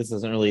 I feel like this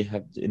doesn't really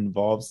have to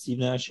involve Steve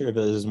Nash here. I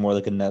feel like this is more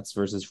like a Nets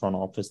versus front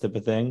office type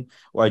of thing.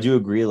 Well, I do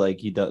agree. Like,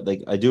 he does.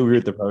 Like, I do agree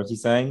with the premise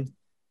he's saying.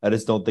 I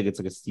just don't think it's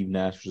like a Steve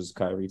Nash versus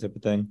Kyrie type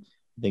of thing.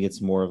 I think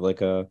it's more of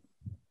like a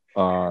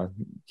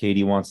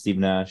KD wants Steve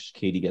Nash,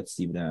 KD gets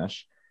Steve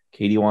Nash.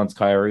 KD wants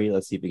Kyrie.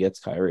 Let's see if he gets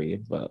Kyrie.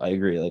 But I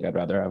agree. Like, I'd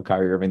rather have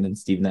Kyrie Irving than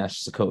Steve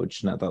Nash as a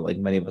coach. Not that like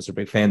many of us are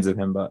big fans of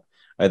him, but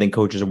I think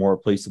coaches are more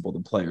replaceable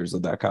than players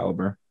of that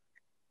caliber.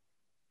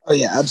 Oh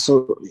yeah,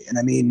 absolutely. And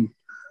I mean,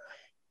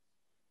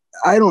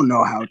 I don't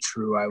know how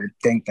true I would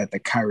think that the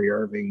Kyrie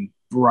Irving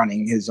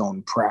running his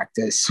own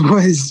practice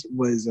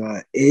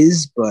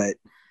is, but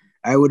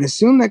I would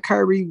assume that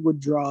Kyrie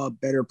would draw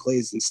better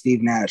plays than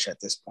Steve Nash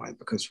at this point,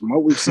 because from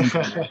what we've seen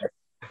from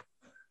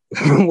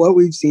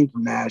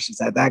Nash, is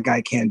that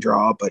guy can't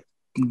draw but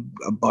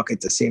a bucket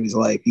to save his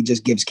life. He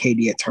just gives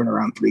KD a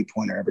turnaround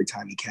 3-pointer every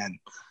time he can.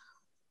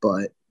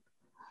 But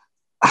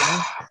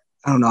I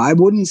don't know. I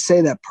wouldn't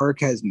say that Perk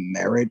has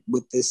merit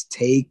with this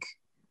take,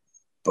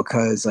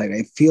 because like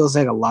it feels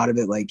like a lot of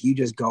it, like you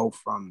just go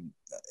from,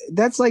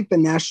 that's like the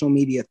national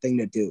media thing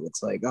to do.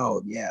 It's like,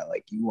 oh yeah,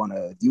 like you want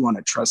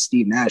to trust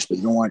Steve Nash, but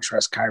you don't want to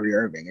trust Kyrie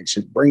Irving. It's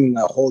just bringing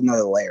a whole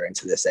nother layer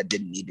into this that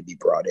didn't need to be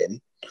brought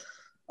in.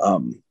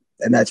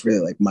 And that's really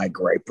like my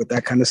gripe with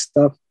that kind of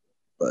stuff.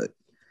 But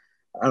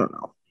I don't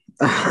know.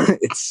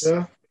 It's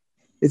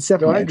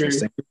definitely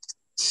interesting.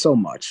 So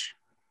much.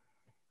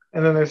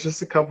 And then there's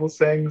just a couple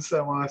things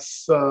I want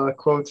to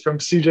quotes from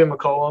CJ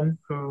McCollum,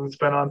 who's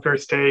been on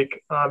First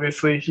Take.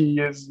 Obviously, he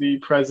is the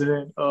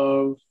president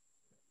of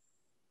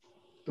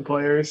the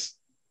players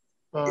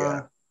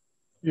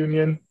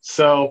union.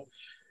 So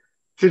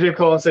CJ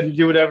McCollum said, you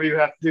do whatever you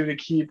have to do to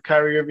keep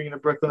Kyrie Irving in the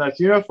Brooklyn Nets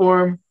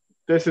uniform.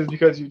 This is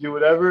because you do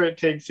whatever it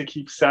takes to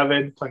keep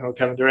 7, playing with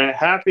Kevin Durant,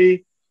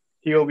 happy.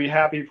 He will be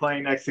happy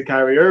playing next to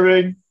Kyrie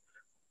Irving.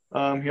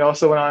 He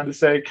also went on to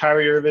say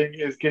Kyrie Irving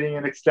is getting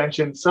an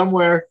extension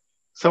somewhere.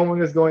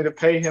 Someone is going to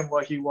pay him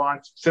what he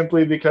wants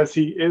simply because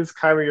he is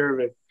Kyrie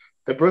Irving.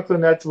 The Brooklyn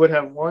Nets would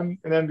have won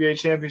an NBA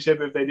championship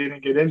if they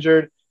didn't get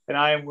injured, and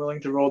I am willing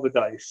to roll the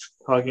dice,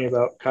 talking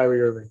about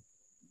Kyrie Irving.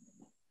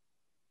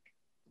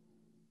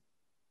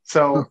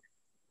 So,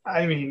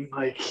 I mean,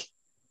 like,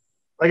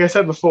 like I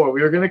said before,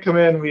 we were going to come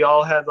in. We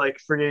all had like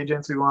free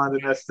agents we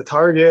wanted the Nets to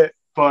target,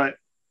 but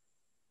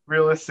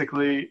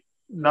realistically,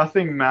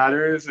 nothing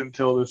matters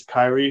until this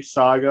Kyrie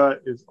saga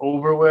is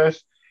over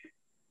with.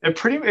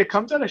 It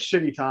comes at a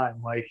shitty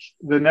time. Like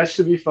the Nets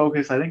should be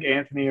focused. I think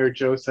Anthony or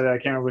Joe said it, I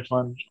can't remember which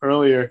one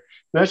earlier.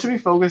 The Nets should be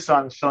focused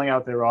on filling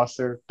out their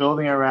roster,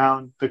 building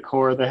around the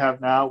core they have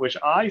now, which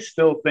I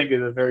still think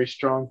is a very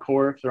strong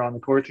core if they're on the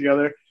court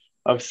together,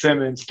 of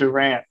Simmons,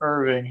 Durant,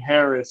 Irving,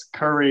 Harris,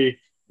 Curry.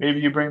 Maybe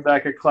you bring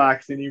back a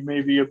Claxton, you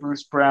maybe a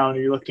Bruce Brown,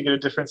 or you look to get a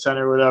different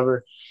center or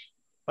whatever.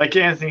 Like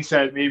Anthony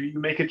said, maybe you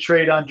make a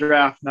trade on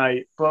draft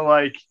night, but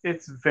like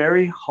it's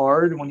very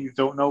hard when you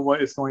don't know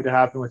what is going to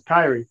happen with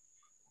Kyrie.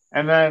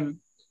 And then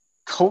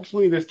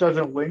hopefully this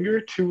doesn't linger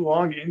too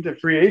long into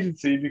free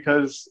agency,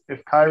 because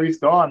if Kyrie's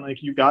gone,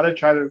 like you got to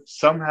try to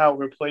somehow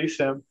replace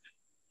him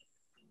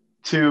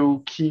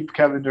to keep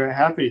Kevin Durant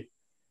happy.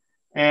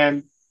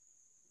 And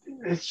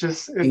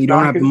you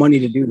don't have the money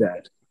to do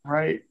that.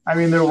 Right. I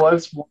mean, there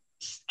was one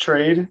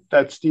trade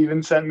that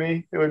Steven sent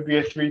me. It would be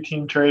a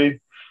 3-team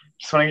trade.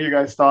 Just want to get your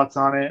guys' thoughts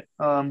on it.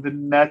 The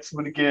Nets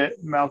would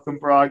get Malcolm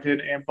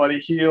Brogdon and Buddy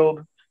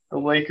Hield. The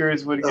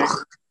Lakers would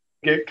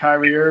get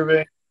Kyrie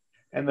Irving.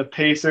 And the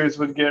Pacers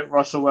would get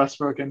Russell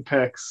Westbrook and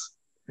picks.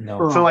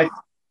 No. So,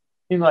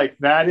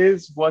 that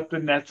is what the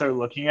Nets are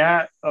looking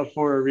at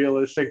for a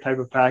realistic type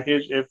of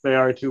package if they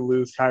are to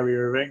lose Kyrie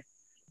Irving.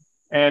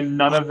 And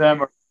none of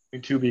them are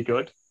going to be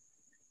good.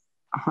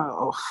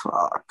 Oh,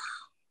 fuck.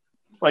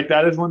 Like,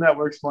 that is one that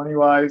works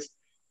money-wise.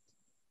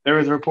 There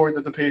was a report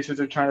that the Pacers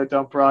are trying to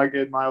dump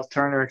Brogdon, Miles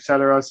Turner,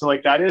 etc. So,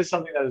 that is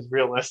something that is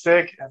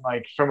realistic. And,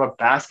 from a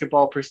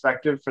basketball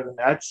perspective for the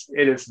Nets,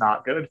 it is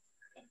not good.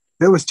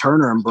 If it was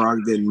Turner and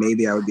Brogdon,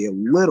 maybe I would be a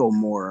little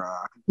more.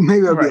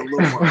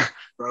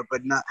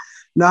 But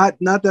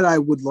not that I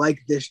would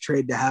like this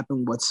trade to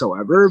happen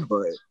whatsoever.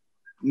 But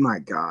my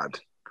God,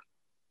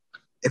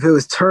 if it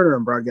was Turner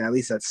and Brogdon, at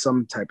least that's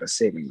some type of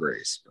saving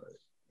grace. But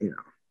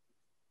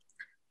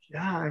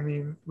yeah, I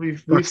mean,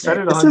 we've said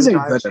it 100 times. This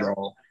isn't good at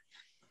all.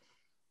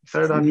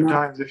 Said it 100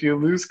 times. If you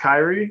lose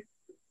Kyrie,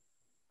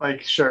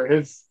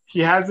 sure, he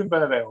hasn't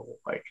been available.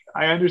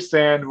 I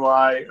understand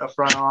why a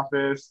front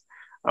office,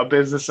 a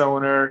business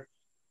owner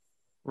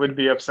would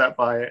be upset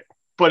by it.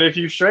 But if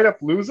you straight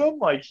up lose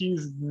him,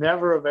 he's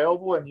never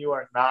available and you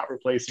are not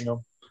replacing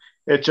him.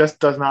 It just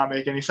does not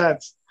make any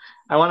sense.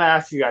 I want to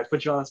ask you guys,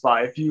 put you on the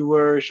spot. If you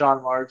were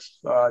Sean Marks,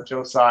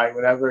 Joe Tsai,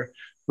 whatever,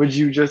 would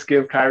you just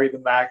give Kyrie the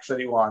max that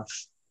he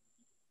wants?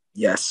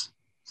 Yes.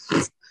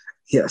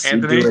 Yes.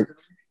 Anthony?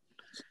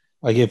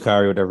 I give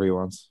Kyrie whatever he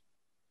wants.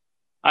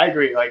 I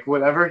agree.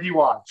 Whatever he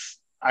wants,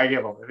 I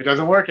give him. If it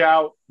doesn't work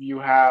out, you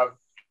have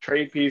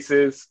trade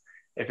pieces.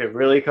 If it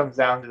really comes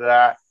down to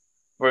that,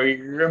 where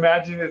you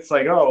imagine it's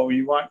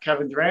you want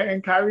Kevin Durant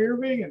and Kyrie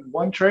Irving in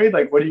one trade,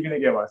 what are you going to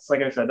give us?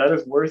 Like I said, that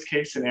is worst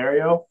case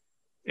scenario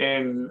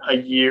in a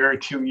year,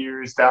 2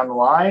 years down the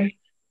line.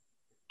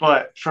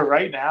 But for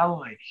right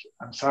now,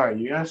 I'm sorry,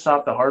 you got to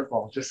stop the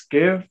hardball. Just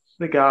give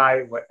the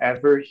guy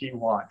whatever he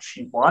wants.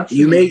 He wants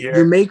you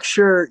make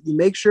sure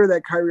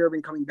that Kyrie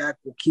Irving coming back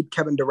will keep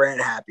Kevin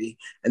Durant happy,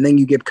 and then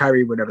you give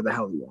Kyrie whatever the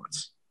hell he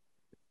wants.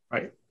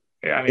 Right.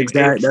 Yeah, I mean,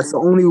 exactly. That's the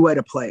only way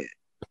to play it.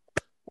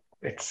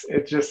 It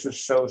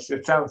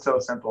sounds so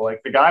simple.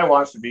 The guy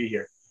wants to be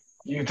here.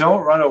 You don't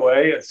run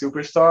away a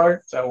superstar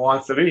that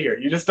wants to be here.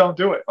 You just don't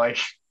do it.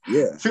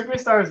 Yeah.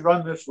 Superstars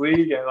run this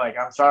league, and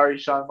I'm sorry,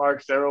 Sean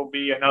Marks, there will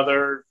be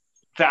another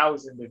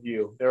 1,000 of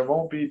you. There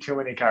won't be too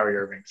many Kyrie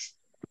Irvings.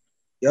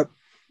 Yep.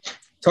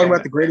 Talking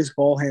about the greatest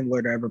ball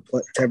handler to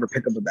ever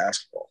pick up a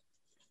basketball.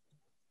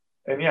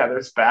 And yeah,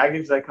 there's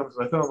baggage that comes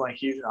with him.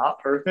 He's not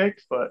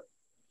perfect, but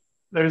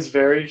there's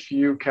very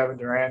few Kevin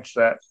Durants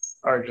that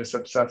are just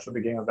obsessed with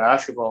the game of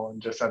basketball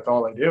and just that's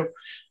all they do.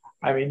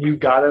 I mean, you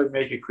got to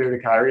make it clear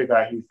to Kyrie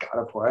that he's got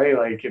to play.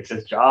 It's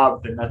his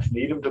job. The Nets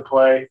need him to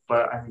play.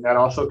 But, I mean, that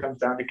also comes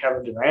down to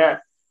Kevin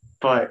Durant.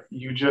 But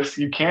you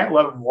can't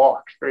let him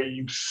walk. Or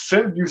you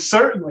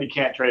certainly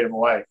can't trade him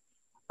away.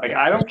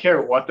 I don't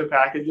care what the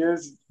package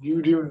is.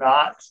 You do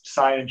not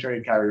sign and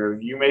trade Kyrie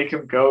Irving. You make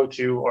him go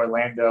to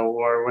Orlando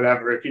or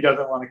whatever if he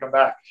doesn't want to come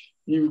back.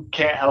 You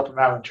can't help him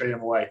out and trade him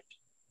away.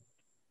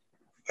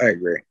 I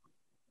agree.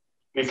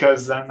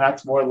 Because then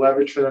that's more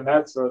leverage for the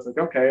Nets. So it's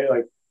okay,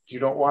 you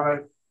don't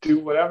want to do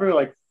whatever,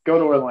 go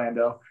to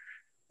Orlando.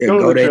 Yeah,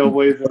 go to the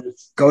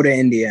Trailblazers. Go to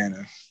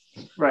Indiana.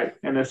 Right.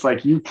 And it's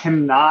you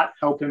cannot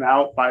help him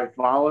out by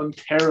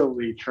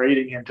voluntarily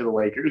trading him to the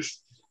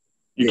Lakers.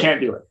 You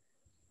can't do it.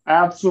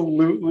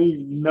 Absolutely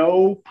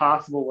no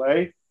possible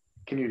way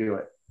can you do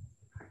it.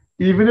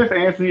 Even if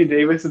Anthony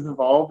Davis is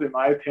involved, in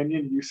my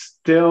opinion, you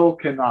still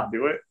cannot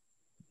do it.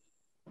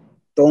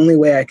 The only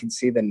way I can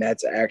see the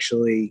Nets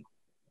actually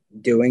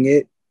doing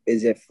it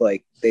is if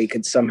they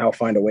could somehow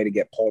find a way to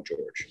get Paul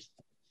George.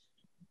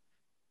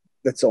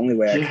 That's the only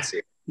way I can see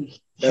it.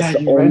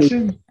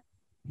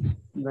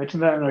 You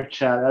mentioned that in our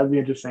chat. That'd be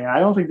interesting. I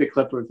don't think the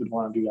Clippers would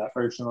want to do that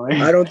personally.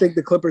 I don't think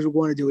the Clippers would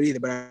want to do it either,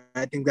 but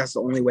I think that's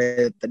the only way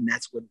that the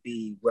Nets would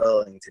be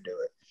willing to do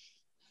it.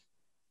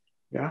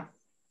 Yeah.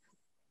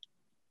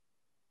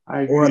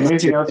 I agree.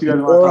 Anything else you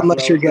guys want to talk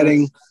unless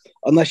about?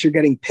 unless you're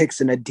getting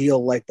picks in a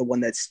deal like the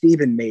one that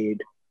Steven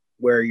made,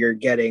 where you're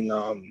getting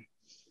Malcolm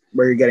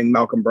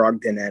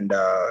Brogdon and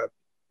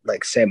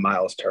like Sam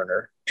Miles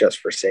Turner, just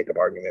for sake of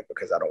argument,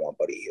 because I don't want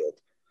Buddy Hield.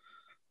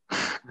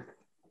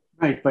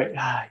 Right, but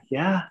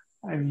yeah,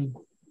 I mean,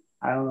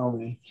 I don't know,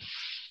 man.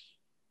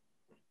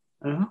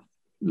 I don't know.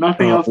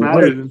 Nothing else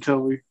matters until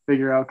we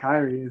figure out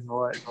Kyrie is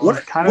what a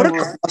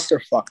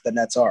clusterfuck the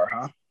Nets are,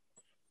 huh?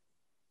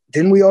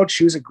 Didn't we all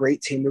choose a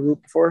great team to root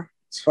for?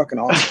 It's fucking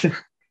awesome.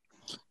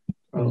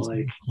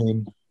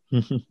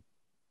 It's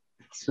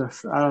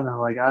just, I don't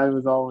know. Like, I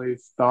was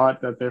always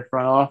thought that their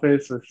front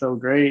office was so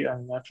great. I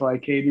mean, that's why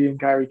KD and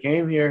Kyrie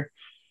came here.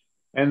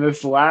 And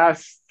this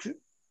last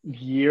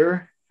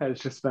year has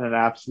just been an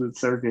absolute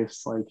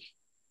circus. Like,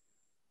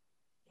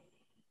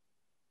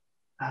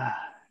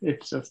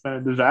 it's just been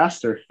a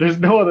disaster. There's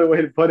no other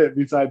way to put it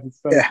besides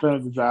it's been a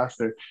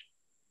disaster.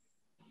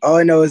 All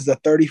I know is the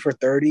 30 for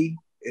 30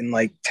 in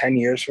like 10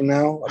 years from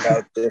now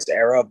about this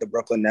era of the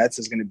Brooklyn Nets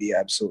is going to be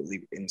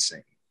absolutely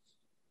insane.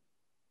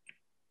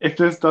 If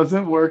this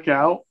doesn't work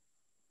out,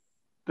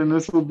 then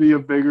this will be a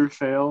bigger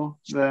fail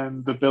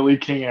than the Billy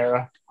King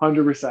era,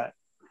 100%.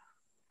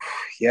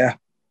 Yeah.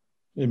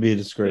 It'd be a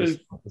disgrace.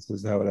 This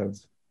is how it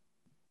ends.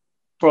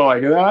 Bro,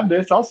 like on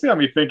this, also got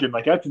me thinking,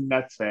 like, as a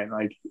Nets fan,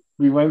 like,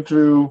 we went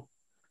through,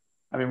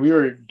 I mean, we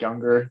were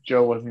younger.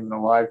 Joe wasn't even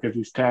alive because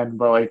he's 10,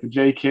 but like the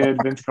J Kidd,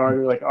 Vince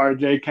Carter, like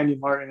RJ, Kenny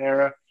Martin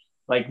era,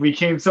 like we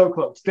came so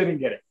close, didn't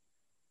get it.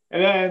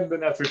 And then the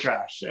Nets were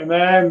trash. And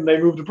then they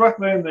moved to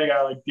Brooklyn. They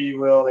got like D.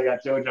 Will. They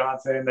got Joe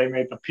Johnson. They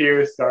made the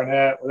Pierce,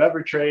 Garnett,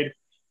 whatever trade.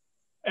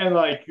 And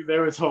like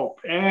there was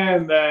hope.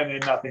 And then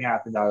nothing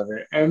happened out of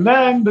it. And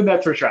then the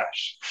Nets were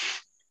trash.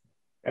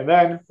 And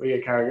then we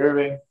get Kyrie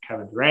Irving,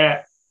 Kevin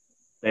Durant.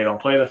 They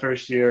don't play the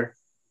first year.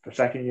 The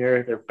second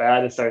year, they're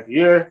bad to start the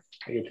year.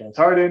 They get James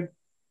Harden.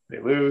 They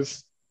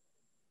lose.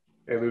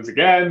 They lose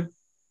again.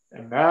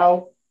 And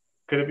now,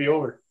 could it be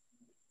over?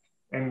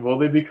 And will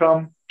they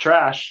become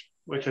trash?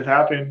 Which has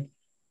happened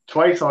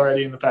twice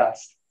already in the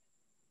past.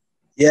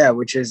 Yeah,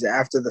 which is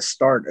after the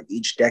start of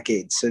each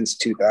decade since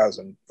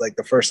 2000. Like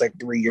the first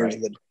 3 years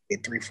of the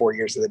decade, 4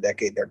 years of the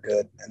decade, they're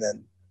good. And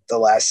then the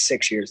last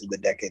 6 years of the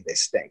decade, they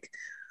stink.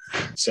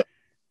 So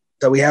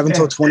we have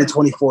until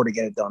 2024 to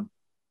get it done.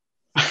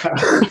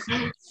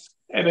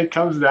 And it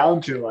comes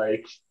down to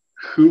like,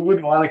 who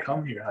would want to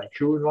come here? Like,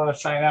 who would want to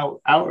sign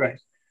out outright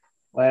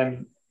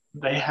when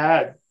they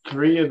had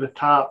 3 of the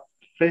top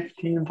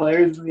 15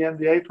 players in the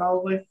NBA,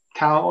 probably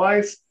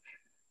talent-wise.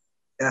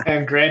 Yeah.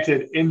 And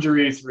granted,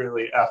 injuries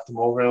really effed them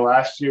over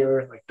last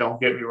year. Like,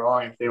 don't get me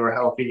wrong, if they were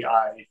healthy,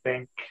 I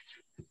think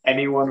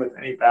anyone with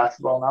any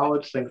basketball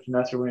knowledge thinks the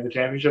Nets were winning the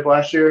championship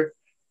last year,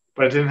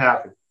 but it didn't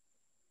happen.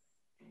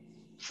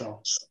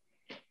 So,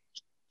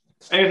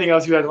 anything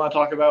else you guys want to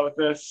talk about with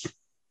this?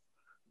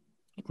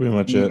 Pretty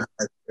much it.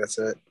 That's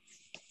it.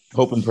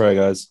 Hope and pray,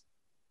 guys.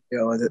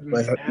 Yeah,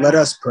 let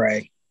us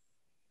pray.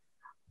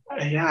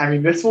 Yeah, I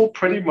mean, this will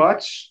pretty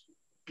much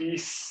be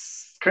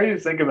crazy to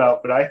think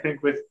about, but I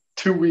think with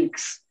 2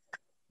 weeks,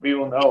 we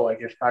will know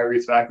like if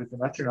Kyrie's back with the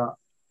Nets or not.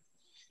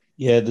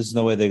 Yeah, there's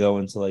no way they go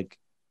into like.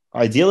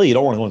 Ideally, you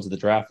don't want to go into the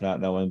draft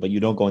not knowing, but you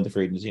don't go into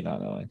free agency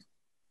not knowing.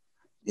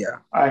 Yeah,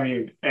 I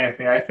mean,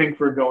 Anthony, I think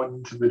we're going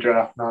into the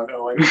draft not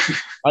knowing.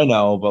 I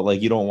know, but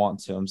like you don't want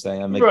to. I'm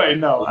saying, right?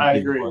 No, I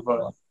agree,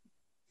 but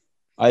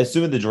I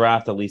assume the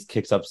draft at least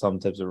kicks up some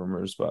types of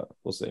rumors, but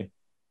we'll see.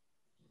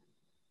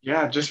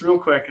 Yeah, just real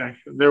quick,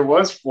 there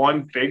was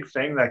one big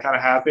thing that kind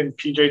of happened.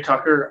 PJ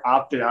Tucker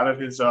opted out of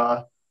his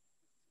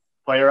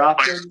player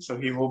option, so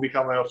he will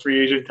become a free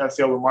agent, test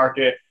the open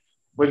market.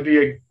 Would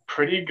be a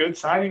pretty good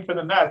signing for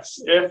the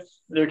Nets if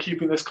they're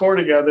keeping this core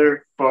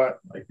together. But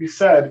like we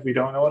said, we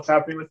don't know what's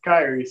happening with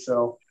Kyrie.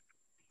 So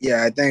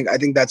yeah, I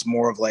think that's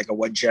more of like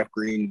what Jeff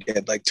Green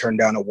did, like turn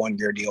down a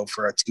 1-year deal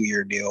for a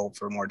 2-year deal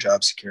for more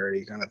job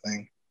security kind of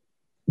thing.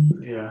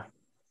 Yeah.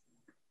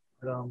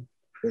 We'll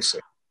see.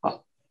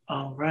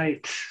 All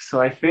right.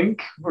 So I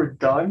think we're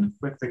done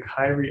with the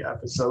Kyrie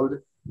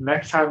episode.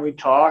 Next time we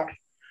talk,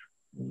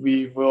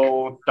 we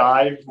will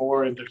dive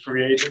more into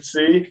free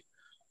agency.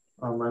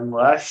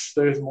 Unless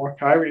there's more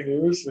Kyrie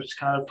news, which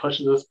kind of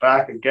pushes us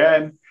back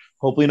again.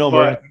 Hopefully no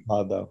emergency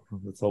pod, though.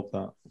 Let's hope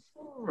not.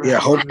 Yeah,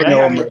 hopefully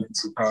no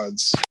emergency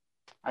pods.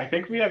 I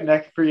think we have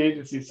next free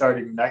agency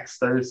starting next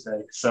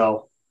Thursday.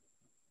 So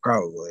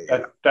probably.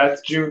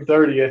 That's June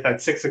 30th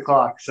at 6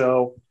 o'clock.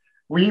 So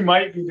we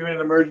might be doing an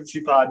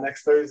emergency pod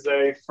next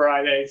Thursday,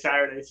 Friday,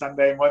 Saturday,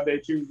 Sunday, Monday,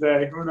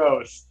 Tuesday. Who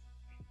knows?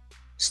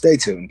 Stay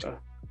tuned.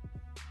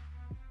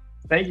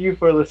 Thank you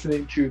for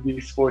listening to the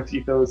Sports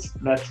Ethos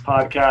Nets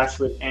podcast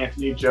with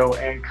Anthony, Joe,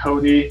 and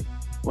Cody.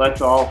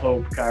 Let's all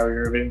hope Kyrie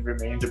Irving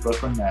remains a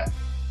Brooklyn Net.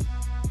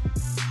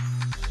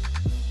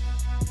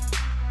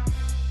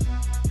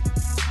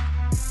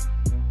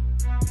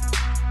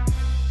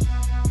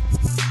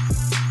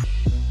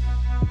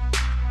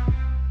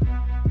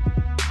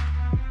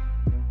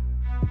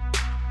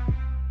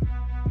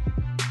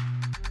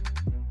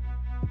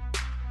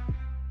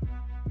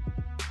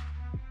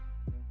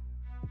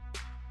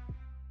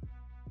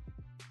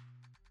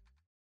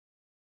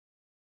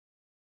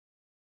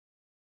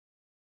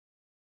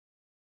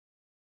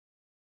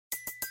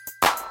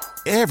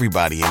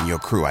 Everybody in your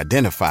crew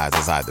identifies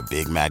as either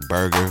Big Mac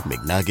Burger,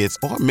 McNuggets,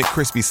 or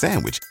McCrispy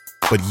Sandwich.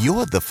 But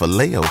you're the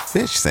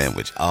Filet-O-Fish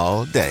Sandwich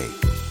all day.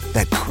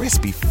 That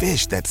crispy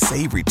fish, that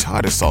savory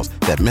tartar sauce,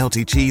 that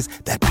melty cheese,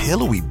 that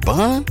pillowy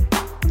bun.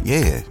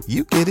 Yeah,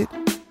 you get it.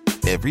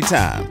 Every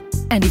time.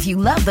 And if you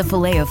love the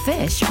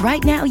Filet-O-Fish,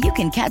 right now you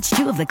can catch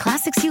 2 of the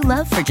classics you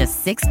love for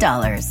just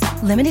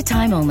 $6. Limited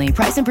time only.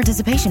 Price and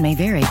participation may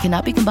vary.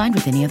 Cannot be combined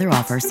with any other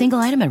offer. Single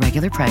item at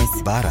regular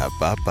price.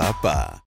 Ba-da-ba-ba-ba.